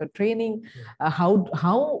different type of training.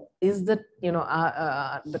 How is the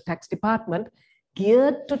tax department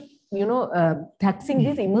geared to taxing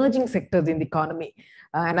these emerging sectors in the economy?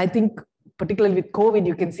 And I think particularly with COVID,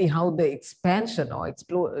 you can see how the expansion or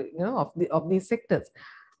explore of these sectors.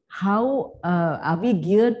 How are we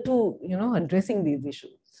geared to addressing these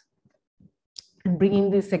issues and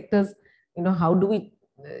bringing these sectors? How do we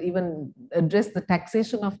even address the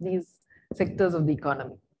taxation of these sectors of the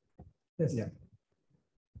economy? Yes. Yeah.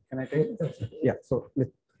 Can I take it? Yeah. So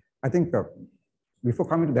I think before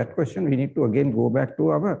coming to that question, we need to again go back to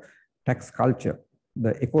our tax culture,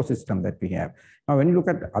 the ecosystem that we have. Now, when you look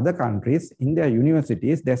at other countries, in their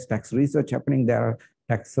universities, there's tax research happening, there are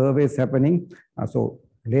tax surveys happening. So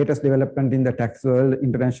latest development in the tax world,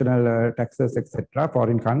 international taxes, etc.,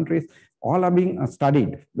 foreign countries, all are being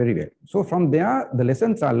studied very well. So from there, the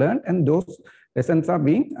lessons are learned and those lessons are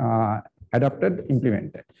being adopted,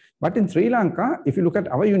 implemented. But in Sri Lanka, if you look at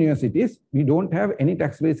our universities, we don't have any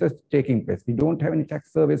tax research taking place. We don't have any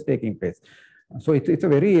tax surveys taking place. So it's a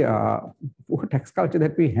very poor tax culture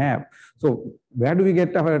that we have. So where do we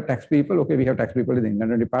get our tax people? Okay, we have tax people in the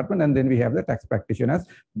Inland Revenue Department, and then we have the tax practitioners,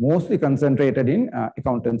 mostly concentrated in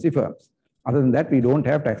accountancy firms. Other than that, we don't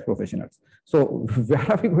have tax professionals. So where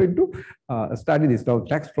are we going to study this? Now,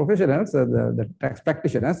 tax professionals, the tax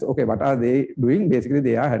practitioners, okay, what are they doing? Basically,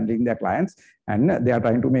 they are handling their clients and they are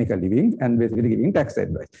trying to make a living and basically giving tax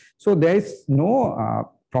advice. So there is no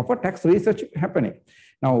proper tax research happening.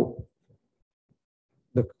 Now,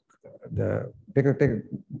 take a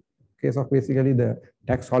case of basically the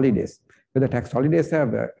tax holidays. Whether tax holidays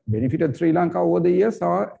have benefited Sri Lanka over the years,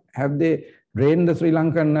 or have they drained the Sri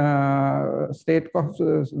Lankan state costs,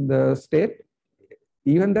 the state?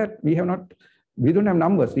 Even that we don't have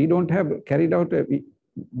numbers. We don't have carried out,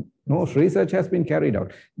 no research has been carried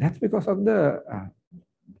out. That's because of the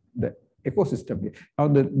ecosystem. Now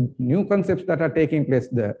the new concepts that are taking place,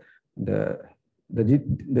 the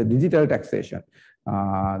digital taxation,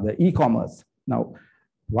 the e-commerce. Now,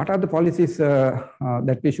 what are the policies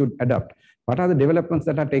that we should adopt? What are the developments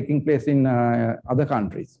that are taking place in other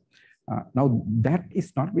countries? Now, that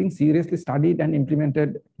is not being seriously studied and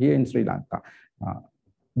implemented here in Sri Lanka.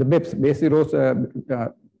 The BEPS, base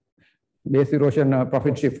erosion,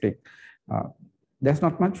 profit shifting. There's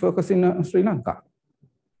not much focus in Sri Lanka.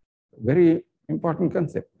 Very important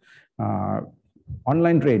concept.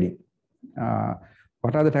 Online trading.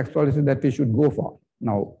 What are the tax policies that we should go for?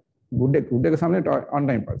 Now, good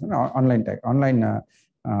online person,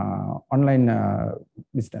 online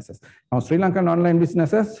businesses. Now, Sri Lankan online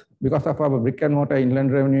businesses, because of our brick and mortar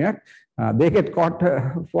Inland Revenue Act, they get caught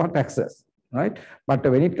for taxes, right? But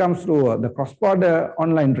when it comes to the cross-border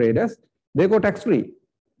online traders, they go tax-free.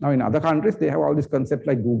 Now, in other countries, they have all these concepts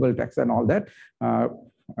like Google tax and all that.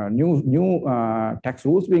 New tax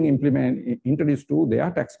rules being introduced to their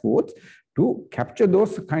tax codes to capture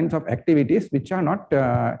those kinds of activities which are not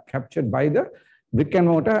captured by the brick and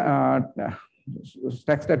mortar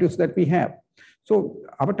tax statutes that we have. So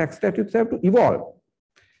our tax statutes have to evolve,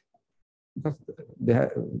 because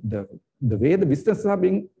the way the businesses are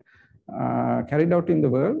being carried out in the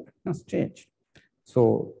world has changed.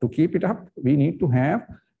 So to keep it up, we need to have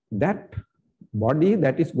that body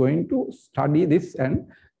that is going to study this and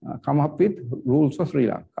come up with rules for Sri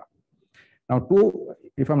Lanka. Now,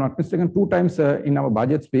 if I'm not mistaken, 2 times in our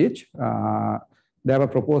budget speech, there were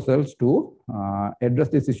proposals to address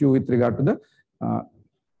this issue with regard to the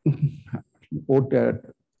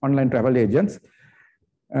online travel agents.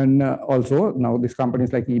 And also now these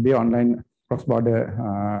companies like eBay, online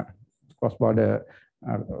cross-border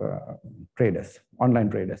traders, online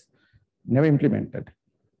traders, never implemented,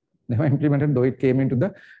 though it came into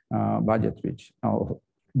the budget speech. Now,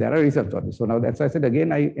 there are results on this. So now that's why I said,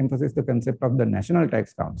 again, I emphasize the concept of the National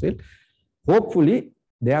Tax Council. Hopefully,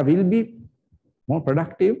 there will be more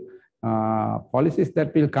productive policies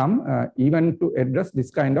that will come even to address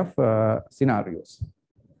this kind of scenarios.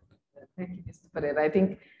 Thank you, Mr. Perera. I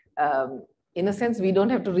think, in a sense, we don't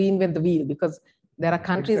have to reinvent the wheel, because there are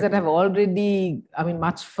countries that have already,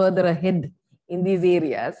 much further ahead in these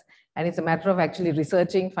areas. And it's a matter of actually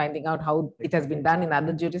researching, finding out how it has been done in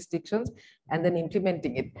other jurisdictions, and then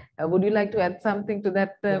implementing it. Would you like to add something to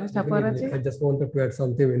that, Mr. Hapuarachchi? I just wanted to add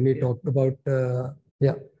something when we talked about,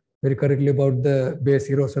 very correctly about the base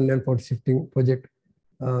erosion and profit shifting project,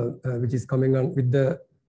 which is coming on with the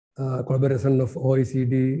collaboration of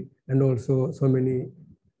OECD and also so many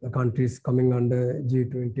countries coming under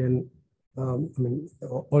G20 and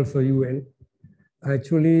also UN.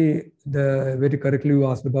 Actually, very correctly you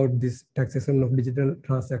asked about this taxation of digital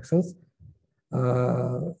transactions.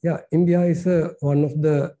 India is one of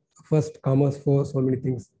the first comers for so many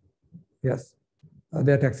things. Yes,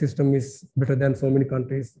 their tax system is better than so many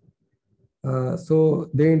countries. So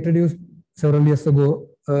they introduced several years ago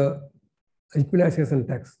equalization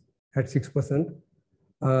tax at 6%.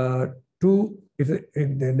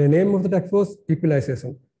 The name of the tax was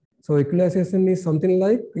equalization. So equalization is something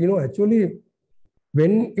like, actually,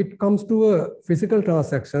 when it comes to a physical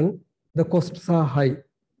transaction, the costs are high.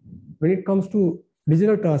 When it comes to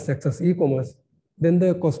digital transactions, e-commerce, then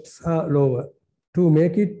the costs are lower. To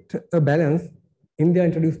make it a balance, India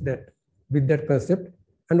introduced that with that concept.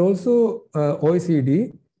 And also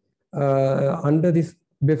OECD, under this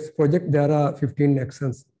BEPS project, there are 15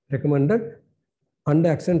 actions recommended.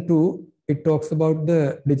 Under action 2, it talks about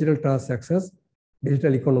the digital transactions,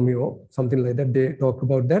 digital economy or something like that. They talk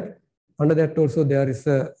about that. Under that also there is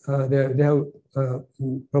they have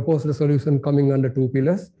proposed a solution coming under 2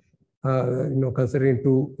 pillars, considering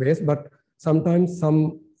 2 ways. But sometimes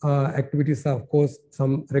some activities are, of course,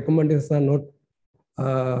 some recommendations are not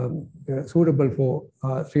suitable for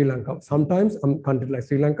Sri Lanka. Sometimes countries like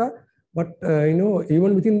Sri Lanka, but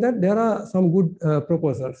even within that, there are some good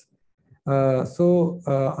proposals.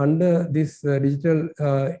 Under this digital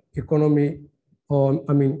economy, or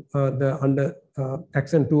under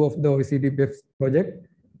Action 2 of the OECD BEPS project,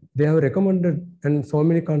 they have recommended, and so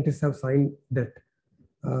many countries have signed that.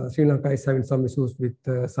 Sri Lanka is having some issues with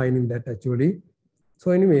signing that actually.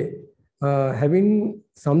 So anyway, having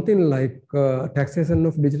something like taxation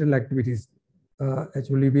of digital activities,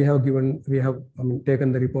 actually we have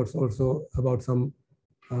taken the reports also about some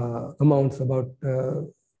amounts about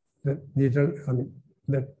the digital,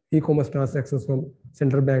 the e-commerce transactions from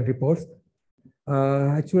central bank reports.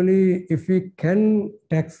 Actually, if we can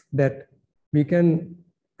tax that, we can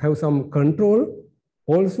have some control.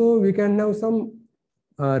 Also, we can have some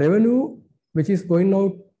revenue which is going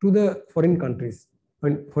out to the foreign countries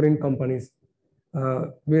and foreign companies.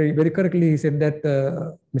 Very correctly, he said that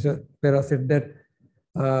Mr. Perera said that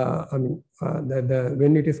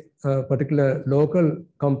when it is a particular local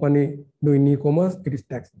company doing e-commerce, it is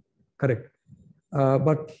taxed. Correct.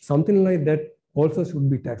 But something like that also should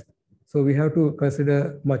be taxed. So we have to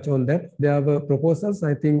consider much on that. There are proposals.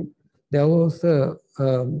 I think there was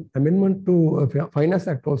an amendment to Finance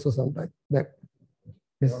Act also sometime back.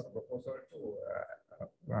 Yes. Proposal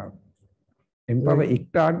to empower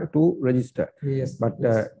ICTAD to register. Yes. But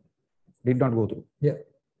yes. Did not go through. Yeah.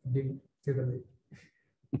 Didn't see the way.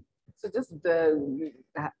 So just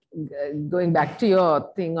going back to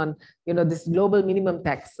your thing on, this global minimum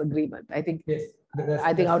tax agreement, I think, yes,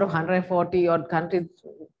 I think out of 140 odd countries,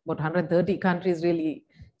 about 130 countries really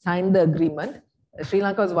signed the agreement. Sri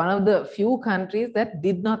Lanka was one of the few countries that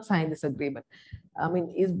did not sign this agreement. I mean,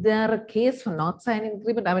 is there a case for not signing the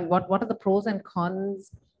agreement? I mean, what are the pros and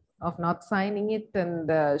cons of not signing it?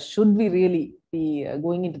 And should we really be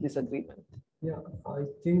going into this agreement? Yeah, I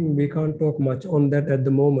think we can't talk much on that at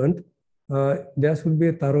the moment. There should be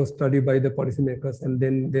a thorough study by the policymakers, and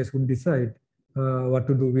then they should decide what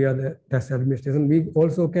to do. We are the tax administration. We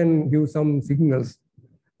also can give some signals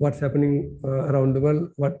what's happening around the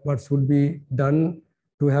world, what should be done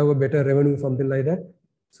to have a better revenue, something like that.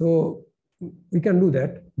 So we can do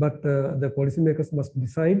that, but the policymakers must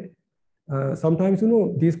decide. Sometimes,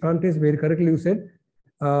 these countries, very correctly you said,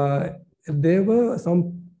 there were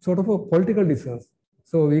some sort of a political decisions.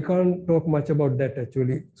 So we can't talk much about that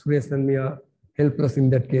actually. Suresh and me are helpless in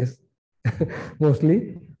that case,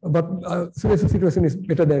 mostly. But Suresh's situation is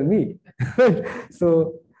better than me.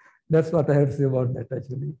 So that's what I have to say about that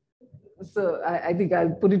actually. So I think I'll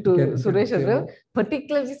put it to Suresh as well.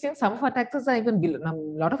 Particularly since some of our taxes are even below. Now,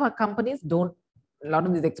 a lot of our companies don't, a lot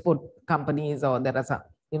of these export companies, or there are some,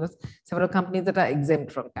 several companies that are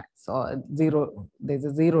exempt from tax, or there's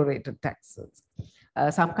a zero rated tax.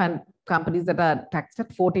 Some companies that are taxed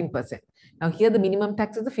at 14%. Now here the minimum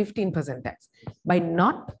tax is the 15% tax. By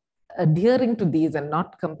not adhering to these and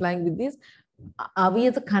not complying with these, are we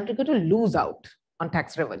as a country going to lose out on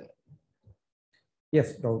tax revenue?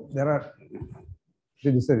 Yes, so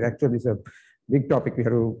this is a big topic we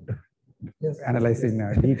have to analyze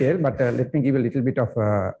in detail, but let me give a little bit of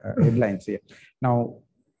headlines here. Now,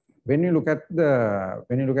 when you look at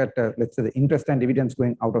let's say the interest and dividends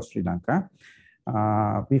going out of Sri Lanka,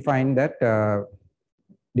 we find that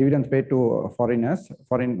dividends paid to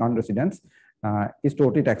foreign non-residents, is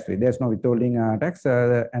totally tax-free. There's no withholding tax,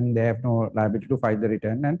 and they have no liability to file the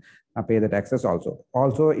return and pay the taxes also.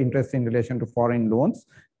 Also, interest in relation to foreign loans,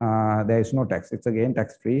 there is no tax. It's again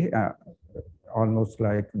tax-free, almost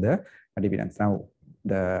like the dividends. Now,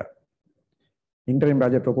 the interim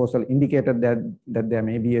budget proposal indicated that there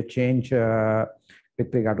may be a change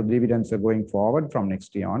with regard to dividends going forward from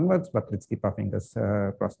next year onwards, but let's keep our fingers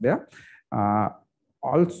crossed there.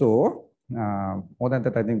 Also, more than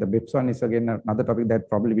that, I think the BEPS one is again another topic that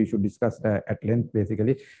probably we should discuss at length,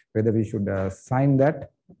 basically, whether we should sign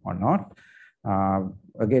that or not.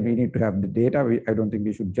 Again, we need to have the data. I don't think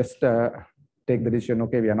we should just take the decision,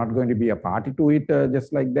 okay, we are not going to be a party to it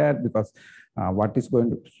just like that, because what is going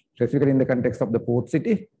to, specifically in the context of the port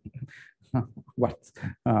city,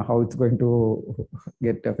 how it's going to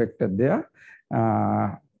get affected there.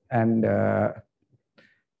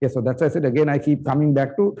 Yeah, so that's why I said again, I keep coming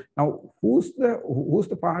back to now, who's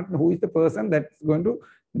the partner, who is the person that's going to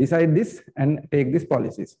decide this and take these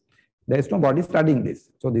policies? There is nobody studying this.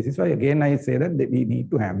 So this is why again I say that we need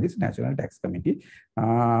to have this National Tax Committee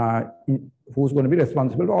who's going to be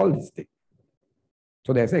responsible for all these things.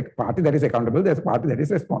 So there's a party that is accountable, there's a party that is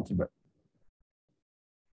responsible.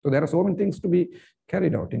 So there are so many things to be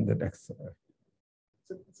carried out in the tax.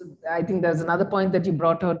 So I think there's another point that you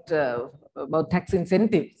brought out about tax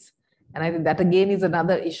incentives. And I think that again is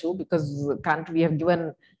another issue, because the country, we have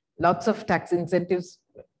given lots of tax incentives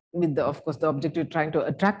with the, of course, the objective trying to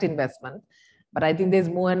attract investment. But I think there's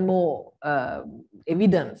more and more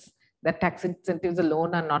evidence that tax incentives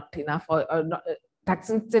alone are not enough, or not, tax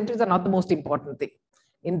incentives are not the most important thing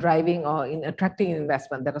in driving or in attracting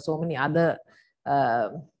investment. There are so many other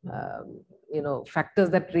factors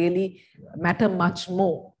that really matter much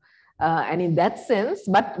more. And in that sense,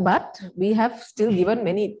 but we have still given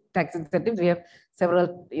many tax incentives. We have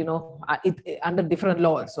several, under different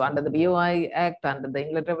laws. So under the BOI Act, under the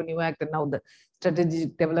Inland Revenue Act, and now the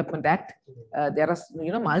Strategic Development Act, there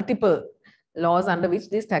are multiple laws under which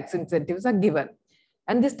these tax incentives are given.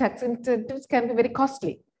 And these tax incentives can be very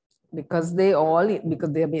costly, because they are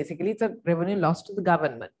basically, it's a revenue loss to the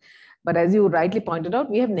government. But as you rightly pointed out,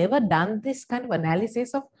 we have never done this kind of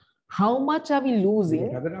analysis of how much are we losing.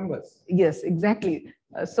 What are the numbers? Yes, exactly.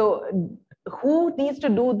 So who needs to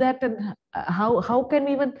do that, and how can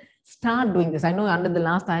we even start doing this? I know under the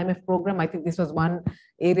last IMF program, I think this was one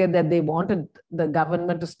area that they wanted the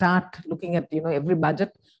government to start looking at, every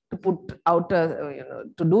budget to put out, to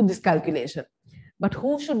do this calculation. But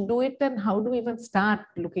who should do it, and how do we even start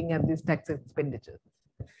looking at these tax expenditures?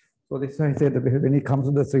 So this is why I said that when it comes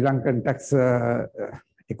to the Sri Lankan tax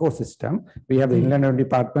ecosystem, we have the Inland Revenue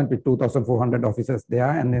Department with 2,400 officers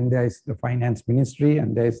there, and then there is the Finance Ministry,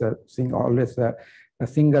 and there is always a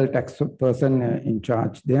single tax person in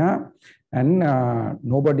charge there, and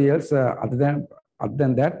nobody else other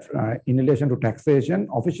than that in relation to taxation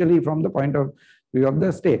officially from the point of view of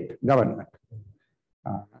the state government.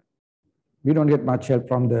 We don't get much help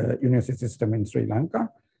from the university system in Sri Lanka,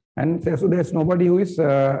 and so there's nobody who is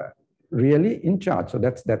really in charge. So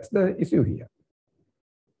that's the issue here.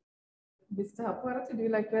 Mr. Hapuarachchi, do you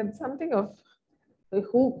like to add something of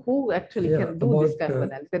who actually can do this kind of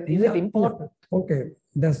analysis? Is it important? Yeah. Okay,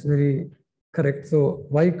 that's very correct. So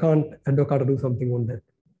why can't Advocata do something on that?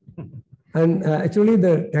 And actually,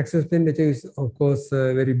 the tax expenditure is, of course,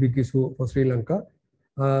 a very big issue for Sri Lanka.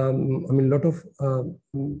 I mean, a lot of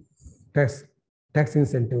tax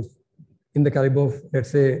incentives in the caliber of,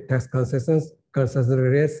 let's say, tax concessions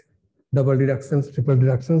rates, double deductions, triple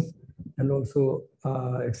deductions, and also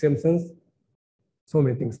exemptions, so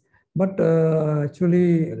many things. But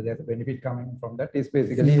actually, whether there's a benefit coming from that is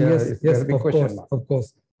basically yes, of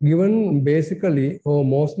course. Given basically or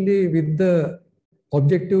mostly with the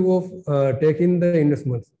objective of taking the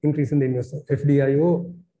investments, increasing the investment, FDI or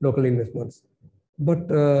local investments. But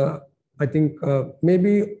I think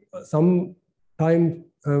maybe some time,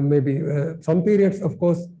 maybe some periods, of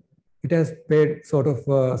course, it has paid sort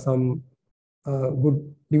of some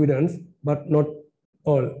good dividends, but not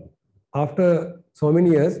all. After so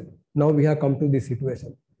many years, now we have come to this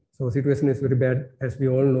situation. So situation is very bad, as we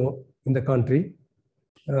all know, in the country,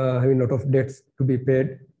 having a lot of debts to be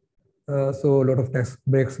paid. So a lot of tax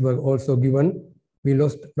breaks were also given. We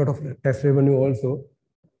lost a lot of tax revenue also.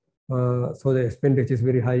 So the expenditure is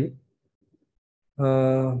very high.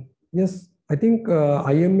 Yes, I think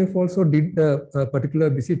IMF also did a particular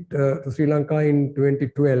visit to Sri Lanka in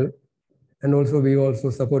 2012. And also we also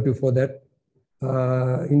support you for that.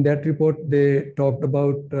 In that report, they talked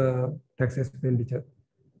about tax expenditure.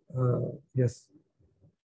 Yes,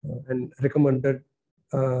 and recommended,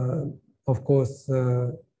 of course,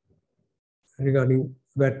 regarding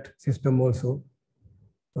VAT system also,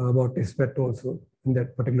 about SPAT also in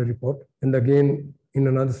that particular report. And again, in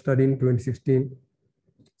another study in 2016.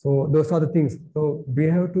 So those are the things. So we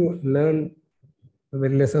have to learn the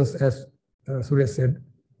lessons, as Suresh said,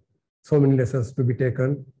 so many lessons to be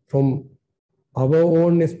taken from our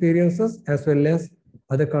own experiences as well as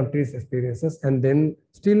other countries' experiences. And then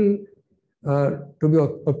still, to be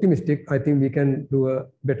optimistic, I think we can do a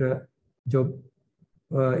better job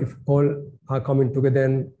if all are coming together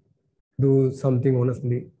and do something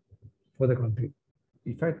honestly for the country.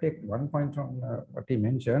 If I take one point from what he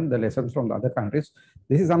mentioned, the lessons from the other countries,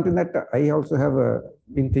 this is something that I also have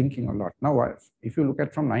been thinking a lot. Now, if you look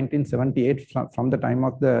at from 1978, from the time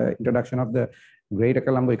of the introduction of the Greater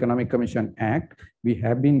Colombo Economic Commission Act, we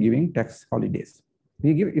have been giving tax holidays.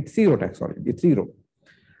 It's zero tax holiday, it's zero.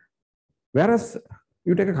 Whereas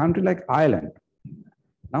you take a country like Ireland,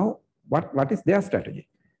 now what is their strategy?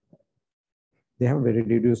 They have a very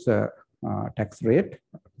reduced tax rate,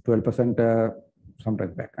 12%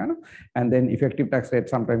 sometimes back, and then effective tax rate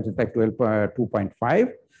sometimes it's like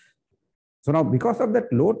 2.5. So now because of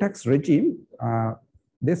that low tax regime,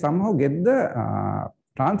 they somehow get the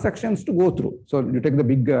transactions to go through. So you take the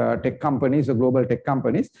big tech companies, the global tech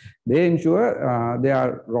companies, they ensure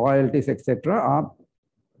their royalties, etc., are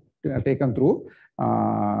taken through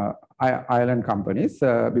island companies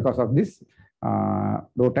because of this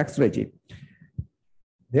low tax regime.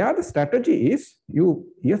 There, the strategy is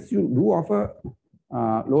yes, you do offer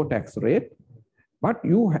low tax rate, but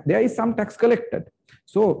there is some tax collected.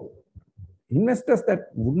 So investors that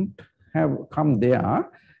wouldn't have come there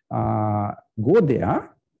go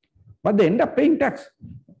there, but they end up paying tax.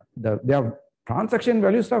 Their transaction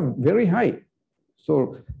values are very high.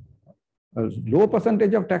 So a low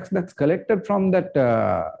percentage of tax that's collected from that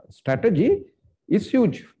strategy is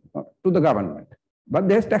huge to the government. But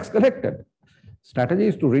there's tax collected. Strategy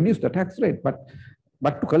is to reduce the tax rate, but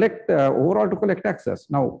to collect overall to collect taxes.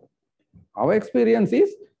 Now, our experience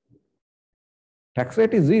is tax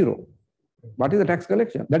rate is zero. What is the tax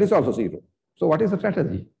collection? That is also zero. So what is the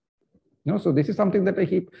strategy? So this is something that I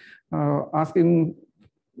keep asking,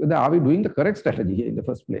 whether are we doing the correct strategy here in the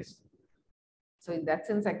first place? So in that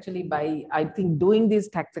sense, actually, by, I think, doing this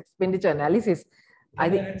tax expenditure analysis, I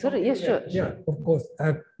think, sorry, yes, sure. Yeah, of course,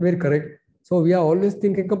 very correct. So we are always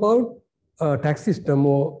thinking about tax system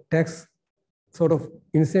or tax sort of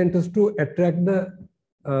incentives to attract the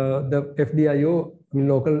FDIO,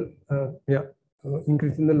 local,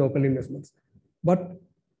 increase in the local investments. But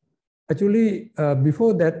actually,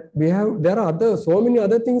 before that, there are so many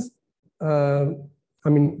other things,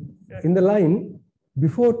 in the line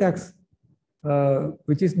before tax,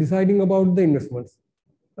 which is deciding about the investments,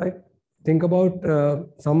 right? Think about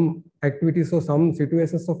some activities or some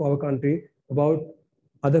situations of our country about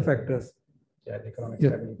other factors. Yeah, economic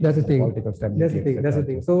stability, that's the thing. Political stability. That's the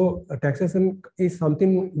thing. So taxation is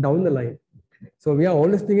something down the line. So we are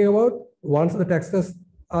always thinking about once the taxes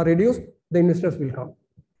are reduced, the investors will come.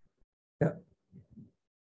 Yeah.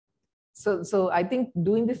 So I think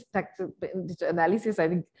doing this tax analysis, I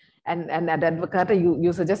think, and at Advocata,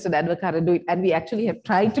 you suggested Advocata do it, and we actually have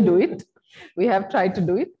tried to do it. We have tried to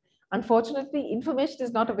do it. Unfortunately, information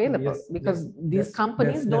is not available because these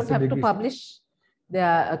companies don't have to publish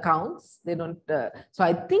their accounts. They don't. So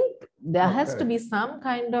I think there has to be some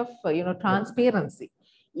kind of transparency,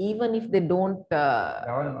 even if they don't.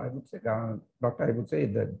 I would say, Doctor, I would say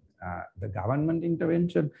that the government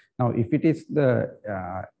intervention. Now, if it is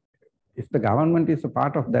if the government is a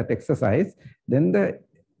part of that exercise, then the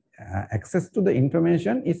access to the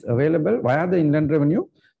information is available via the Inland Revenue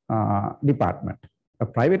Department. A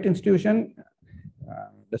private institution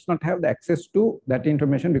does not have the access to that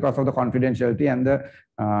information because of the confidentiality and the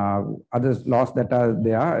other laws that are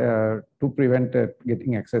there to prevent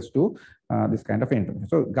getting access to this kind of information.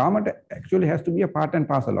 So government actually has to be a part and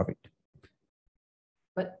parcel of it.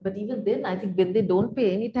 But even then, I think when they don't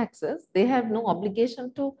pay any taxes, they have no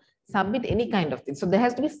obligation to submit any kind of thing. So there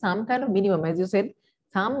has to be some kind of minimum, as you said,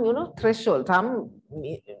 some threshold, some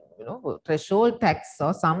threshold tax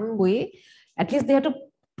or some way. At least they have to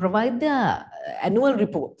provide their annual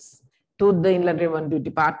reports to the Inland Revenue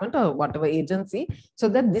Department or whatever agency, so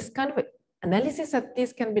that this kind of analysis at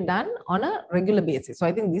least can be done on a regular basis. So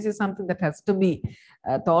I think this is something that has to be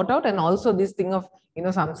thought out, and also this thing of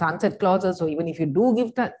some sunset clauses. So even if you do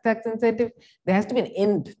give tax incentive, there has to be an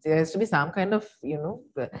end. There has to be some kind of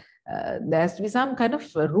there has to be some kind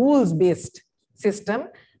of rules-based system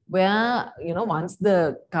where once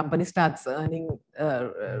the company starts earning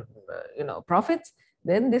profits,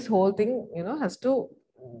 then this whole thing has to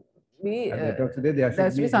be there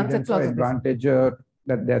should be sunset clause advantage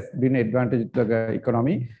that there's been advantage to the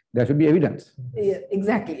economy. There should be evidence. Yeah,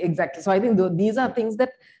 exactly. So I think these are things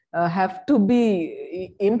that have to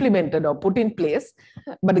be implemented or put in place.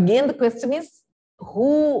 But again, the question is,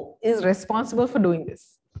 who is responsible for doing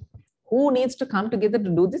this? Who needs to come together to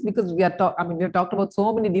do this? Because we are we have talked about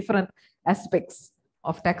so many different aspects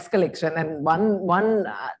of tax collection, and one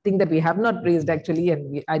thing that we have not raised actually,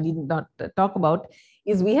 and I did not talk about,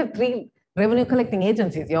 is we have 3 revenue collecting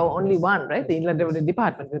agencies. You're only one, right? The Inland Revenue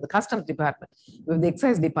Department, with the Customs Department, with the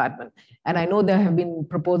Excise Department. And I know there have been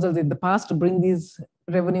proposals in the past to bring these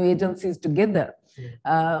revenue agencies together.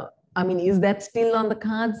 Is that still on the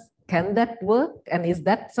cards? Can that work? And is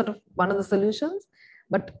that sort of one of the solutions?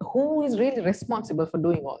 But who is really responsible for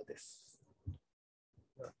doing all this?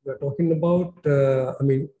 We're talking about,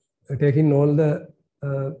 taking all the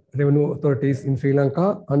revenue authorities in Sri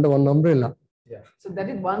Lanka under one umbrella. Yeah. So that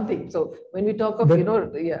is one thing. So when we talk of,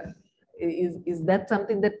 is that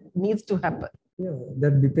something that needs to happen? Yeah,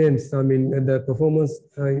 that depends. The performance,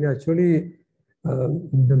 actually,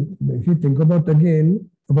 if you think about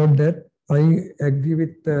that, I agree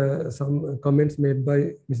with some comments made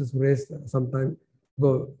by Mrs. Suresh some time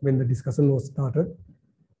ago when the discussion was started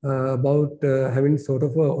about having sort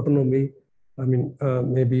of autonomy.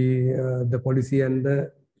 Maybe the policy and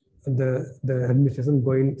the the administration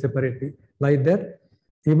going separately like that.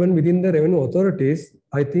 Even within the revenue authorities,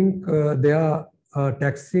 I think they are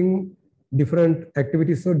taxing different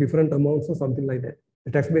activities or different amounts or something like that.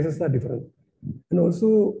 The tax bases are different. And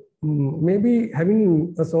also maybe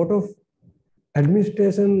having a sort of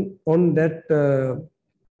administration on that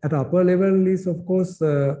at upper level is, of course,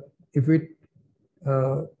 if it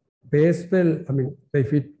pays well, I mean,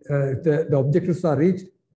 if the objectives are reached,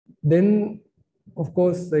 then of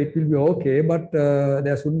course it will be okay, but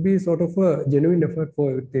there should be sort of a genuine effort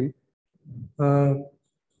for everything.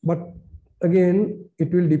 But again,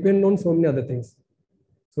 it will depend on so many other things.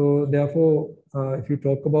 So therefore, if you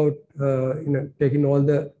talk about taking all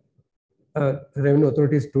the revenue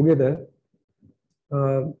authorities together,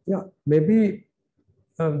 yeah, maybe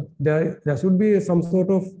there should be some sort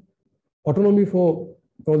of autonomy for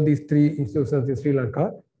all these three institutions in Sri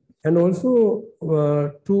Lanka, and also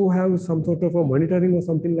to have some sort of a monitoring or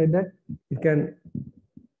something like that. It can,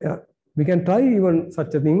 yeah, we can try even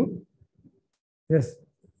such a thing. Yes,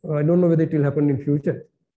 I don't know whether it will happen in future.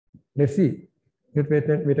 Let's see. Let's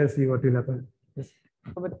wait and see what will happen. Yes.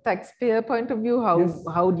 From a taxpayer point of view,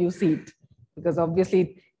 how do you see it? Because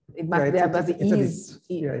obviously it must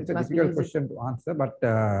it's a difficult question to answer, but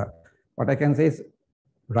what I can say is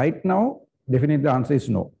right now, definitely the answer is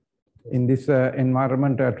no. In this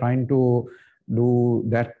environment, trying to do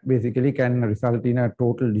that basically can result in a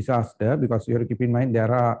total disaster, because you have to keep in mind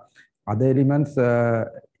there are other elements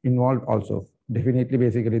involved also. Definitely,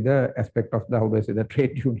 basically the aspect of the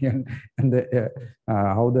trade union and the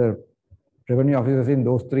how the revenue officers in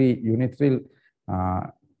those three units will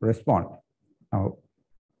respond. Now,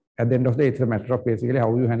 at the end of the day, it's a matter of basically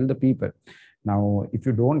how you handle the people. Now, if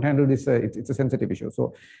you don't handle this, it's a sensitive issue.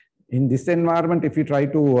 So, in this environment, if you try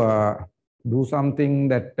to do something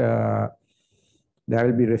that there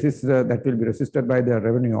will be that will be resisted by the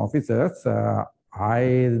revenue officers,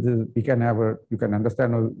 you can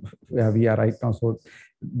understand where we are right now. So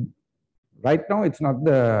right now it's not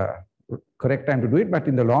the correct time to do it, but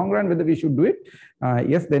in the long run, whether we should do it,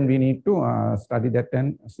 yes, then we need to study that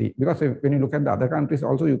and see. Because when you look at the other countries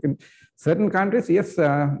also, certain countries, yes,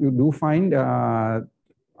 you do find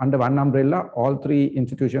under one umbrella, all three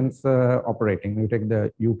institutions operating. You take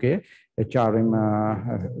the UK, HRM,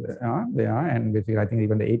 they are, and basically I think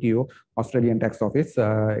even the ATO, Australian Tax Office,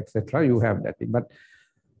 etc. You have that thing. But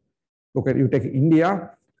okay, you take India,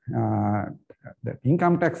 the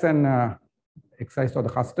income tax and excise or the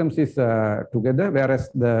customs is together, whereas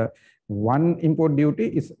the one import duty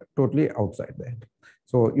is totally outside that.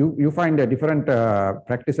 So you find different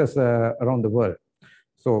practices around the world.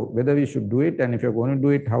 So whether we should do it, and if you're going to do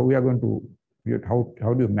it, how we are going to,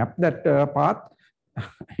 how do you map that path?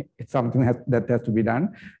 It's something that has to be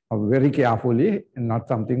done very carefully, and not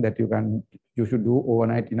something that you should do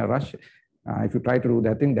overnight in a rush. If you try to do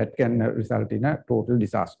that thing, that can result in a total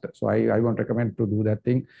disaster. So I won't recommend to do that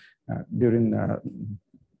thing in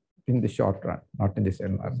the short run, not in this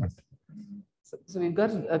environment. So we've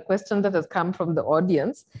got a question that has come from the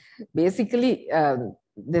audience. Basically,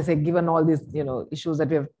 they say, given all these issues that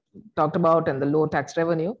we have talked about and the low tax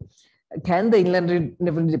revenue, can the Inland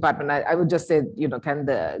Revenue Department, I would just say, can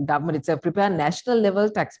the government itself prepare national level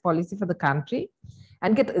tax policy for the country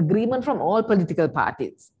and get agreement from all political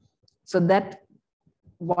parties, so that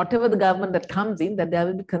whatever the government that comes in, that there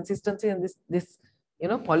will be consistency and this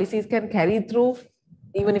policies can carry through,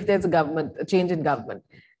 even if there's a change in government.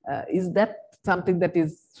 Is that something that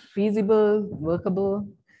is feasible, workable?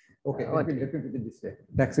 Okay, let me put it this way.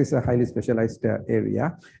 Tax is a highly specialized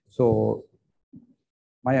area. So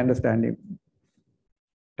my understanding,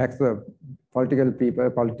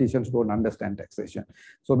 politicians don't understand taxation.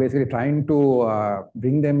 So basically trying to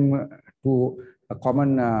bring them to a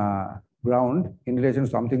common ground in relation to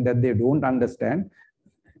something that they don't understand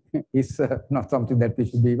is not something that we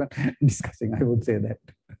should be even discussing, I would say that.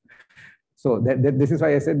 So this is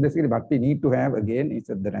why I said basically what we need to have again is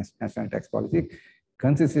the national tax policy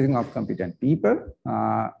consisting of competent people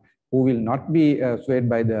who will not be swayed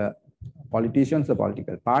by the politicians, the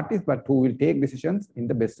political parties, but who will take decisions in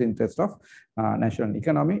the best interest of national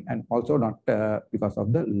economy, and also not because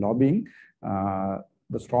of the lobbying,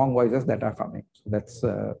 the strong voices that are coming. So that's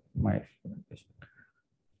my recommendation.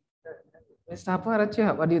 Mr.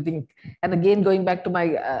 Hapuarachchi, what do you think? And again, going back to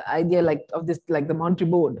my idea of this, like the Monetary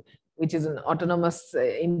Board, which is an autonomous,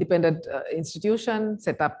 independent institution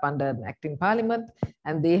set up under an acting parliament,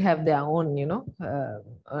 and they have their own,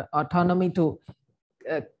 autonomy to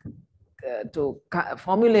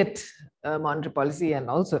formulate monetary policy, and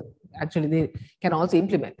also actually they can also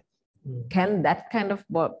implement. Can that kind of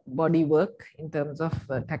body work in terms of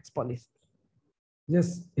tax policy?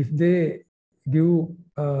 Yes, if they give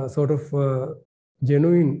sort of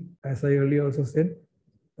genuine, as I earlier also said,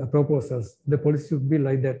 proposals, the policy should be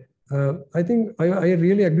like that. I think I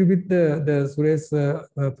really agree with the Suresh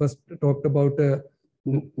first talked about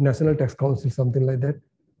National Tax Council, something like that.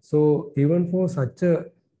 So even for such a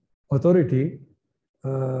authority,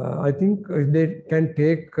 I think they can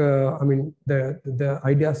take, I mean, the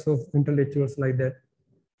ideas of intellectuals like that,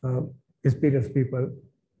 experienced people,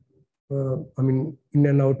 I mean, in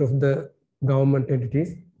and out of the government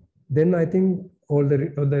entities, then I think all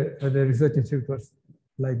the research institutes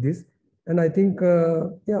like this, and I think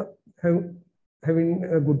yeah, having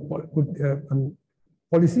a good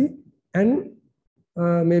policy, and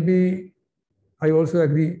maybe I also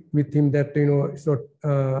agree with him that it's not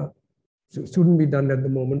shouldn't be done at the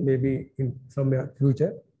moment. Maybe in some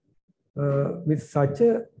future, with such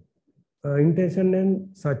a intention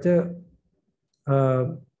and such a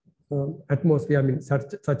atmosphere, I mean,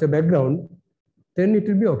 such a background, then it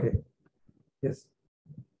will be okay. Yes.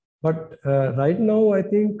 But right now, I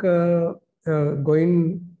think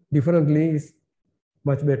going differently is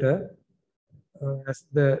much better, as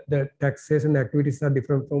the taxation activities are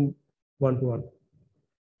different from one to one.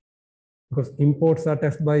 Because imports are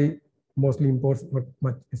taxed by mostly imports, not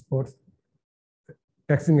much exports.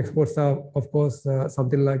 Taxing exports are, of course,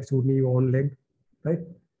 something like shooting your own leg, right?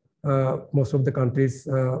 Most of the countries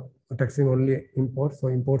are taxing only imports. So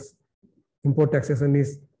import taxation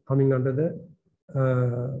is coming under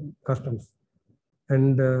the customs,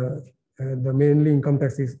 and the mainly income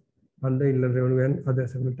tax is under inland revenue and other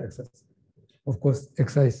several taxes. Of course,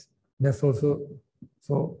 excise. That's also.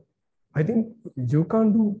 So I think you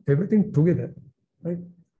can't do everything together, right?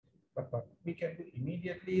 But what we can do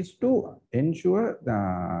immediately is to ensure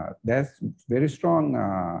there's very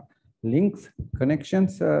strong links,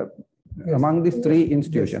 connections yes, among these three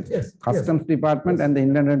institutions, yes, Customs Department and the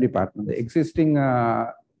Inland Revenue Department. The existing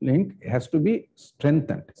link has to be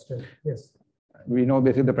strengthened. Yes. We know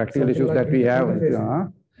basically the practical issues like that we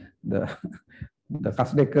have. The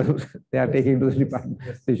custodians, they are taking to the department,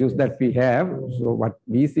 the issues that we have. So what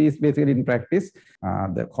we see is basically in practice,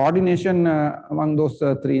 the coordination among those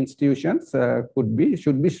three institutions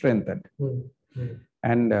should be strengthened.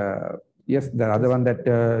 And yes, the other one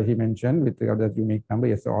that he mentioned with regard to the unique number,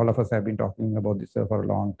 yes, all of us have been talking about this for a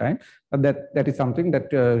long time. But that is something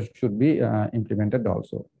that should be implemented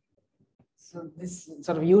also. So this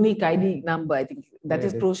sort of unique ID number, I think that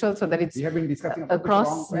is crucial, so that it's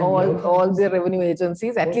across all the revenue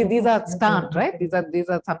agencies. At least these are start, right? These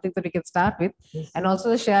are something that we can start with, and also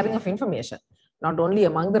the sharing of information, not only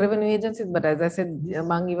among the revenue agencies, but as I said,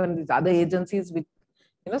 among even these other agencies, with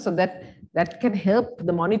so that can help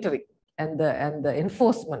the monitoring and the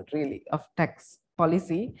enforcement really of tax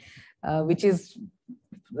policy, which is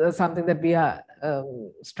something that we are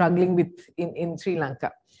struggling with in Sri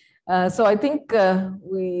Lanka. So I think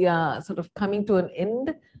we are sort of coming to an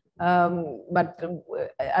end, but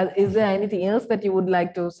is there anything else that you would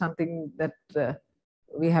like to, something that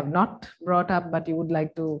we have not brought up, but you would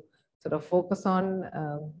like to sort of focus on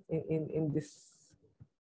in this?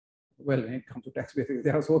 Well, when it comes to tax basis,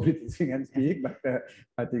 there are so many things we can speak, but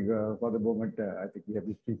I think for the moment, I think we have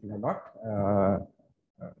been speaking a lot.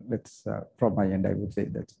 Let's, from my end, I would say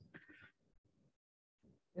that.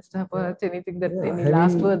 Mr. Hapuarachchi, anything that any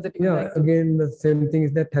last words that you would like to? Again, the same thing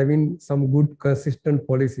is that having some good, consistent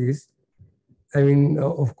policies. I mean,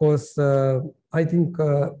 of course, I think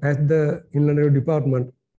as the Inland Revenue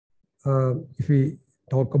Department, if we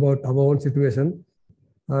talk about our own situation,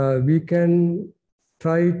 we can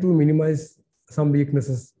try to minimize some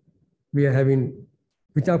weaknesses we are having,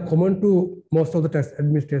 which are common to most of the tax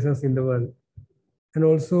administrations in the world, and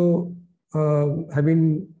also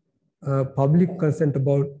having public consent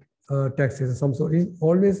about taxes. Some sort is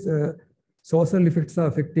always social effects are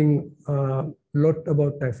affecting a lot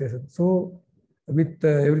about taxation. So with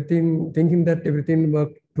everything, thinking that everything work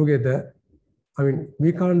together, I mean,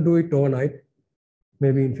 we can't do it overnight,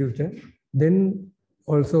 maybe in future. Then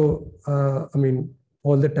also, I mean,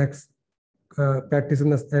 all the tax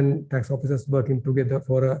practitioners and tax officers working together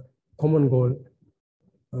for a common goal.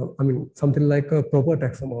 I mean, something like a proper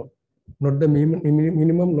tax amount, not the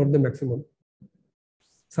minimum, not the maximum.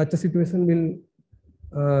 Such a situation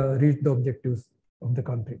will reach the objectives of the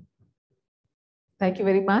country. Thank you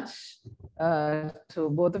very much to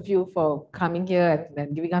both of you for coming here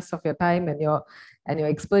and giving us of your time and your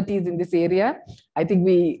expertise in this area. I think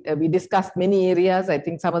we discussed many areas. I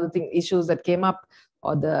think some of the issues that came up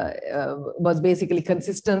was basically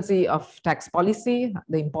consistency of tax policy,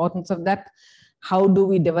 the importance of that. How do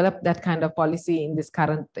we develop that kind of policy in this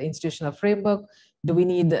current institutional framework? Do we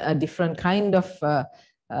need a different kind of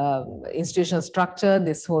institutional structure?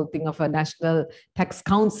 This whole thing of a national tax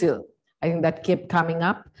council, I think that kept coming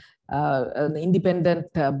up, an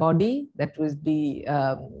independent body that will be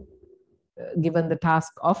given the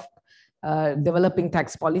task of developing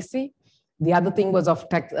tax policy. The other thing was of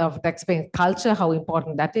taxpaying culture, how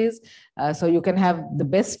important that is. So you can have the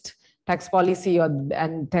best tax policy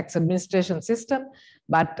and tax administration system,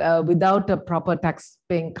 but without a proper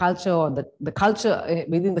tax-paying culture, or the culture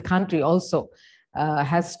within the country also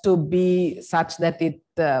has to be such that it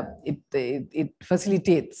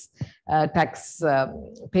facilitates tax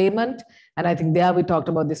payment. And I think there we talked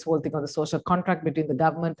about this whole thing on the social contract between the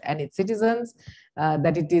government and its citizens,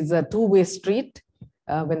 that it is a two-way street.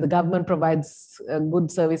 When the government provides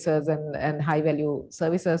good services and high-value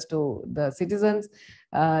services to the citizens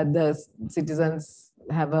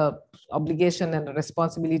have a obligation and a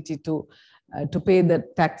responsibility to pay the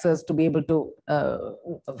taxes to be able to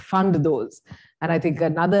fund those. And I think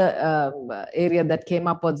another area that came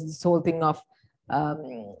up was this whole thing of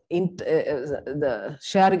the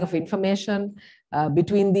sharing of information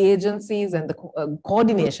between the agencies and the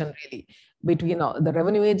coordination really between the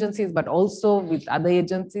revenue agencies, but also with other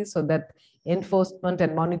agencies, so that enforcement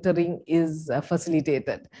and monitoring is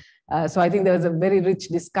facilitated. So I think there was a very rich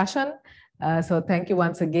discussion. So thank you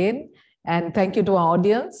once again. And thank you to our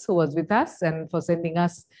audience who was with us and for sending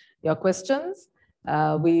us your questions.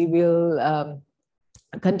 We will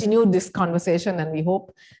continue this conversation, and we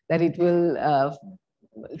hope that it will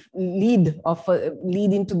lead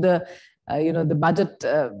into the the budget.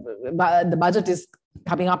 The budget is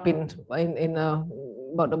coming up in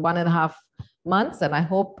about 1.5 months, and I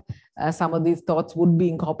hope some of these thoughts would be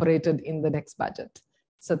incorporated in the next budget.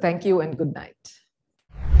 So thank you and good night.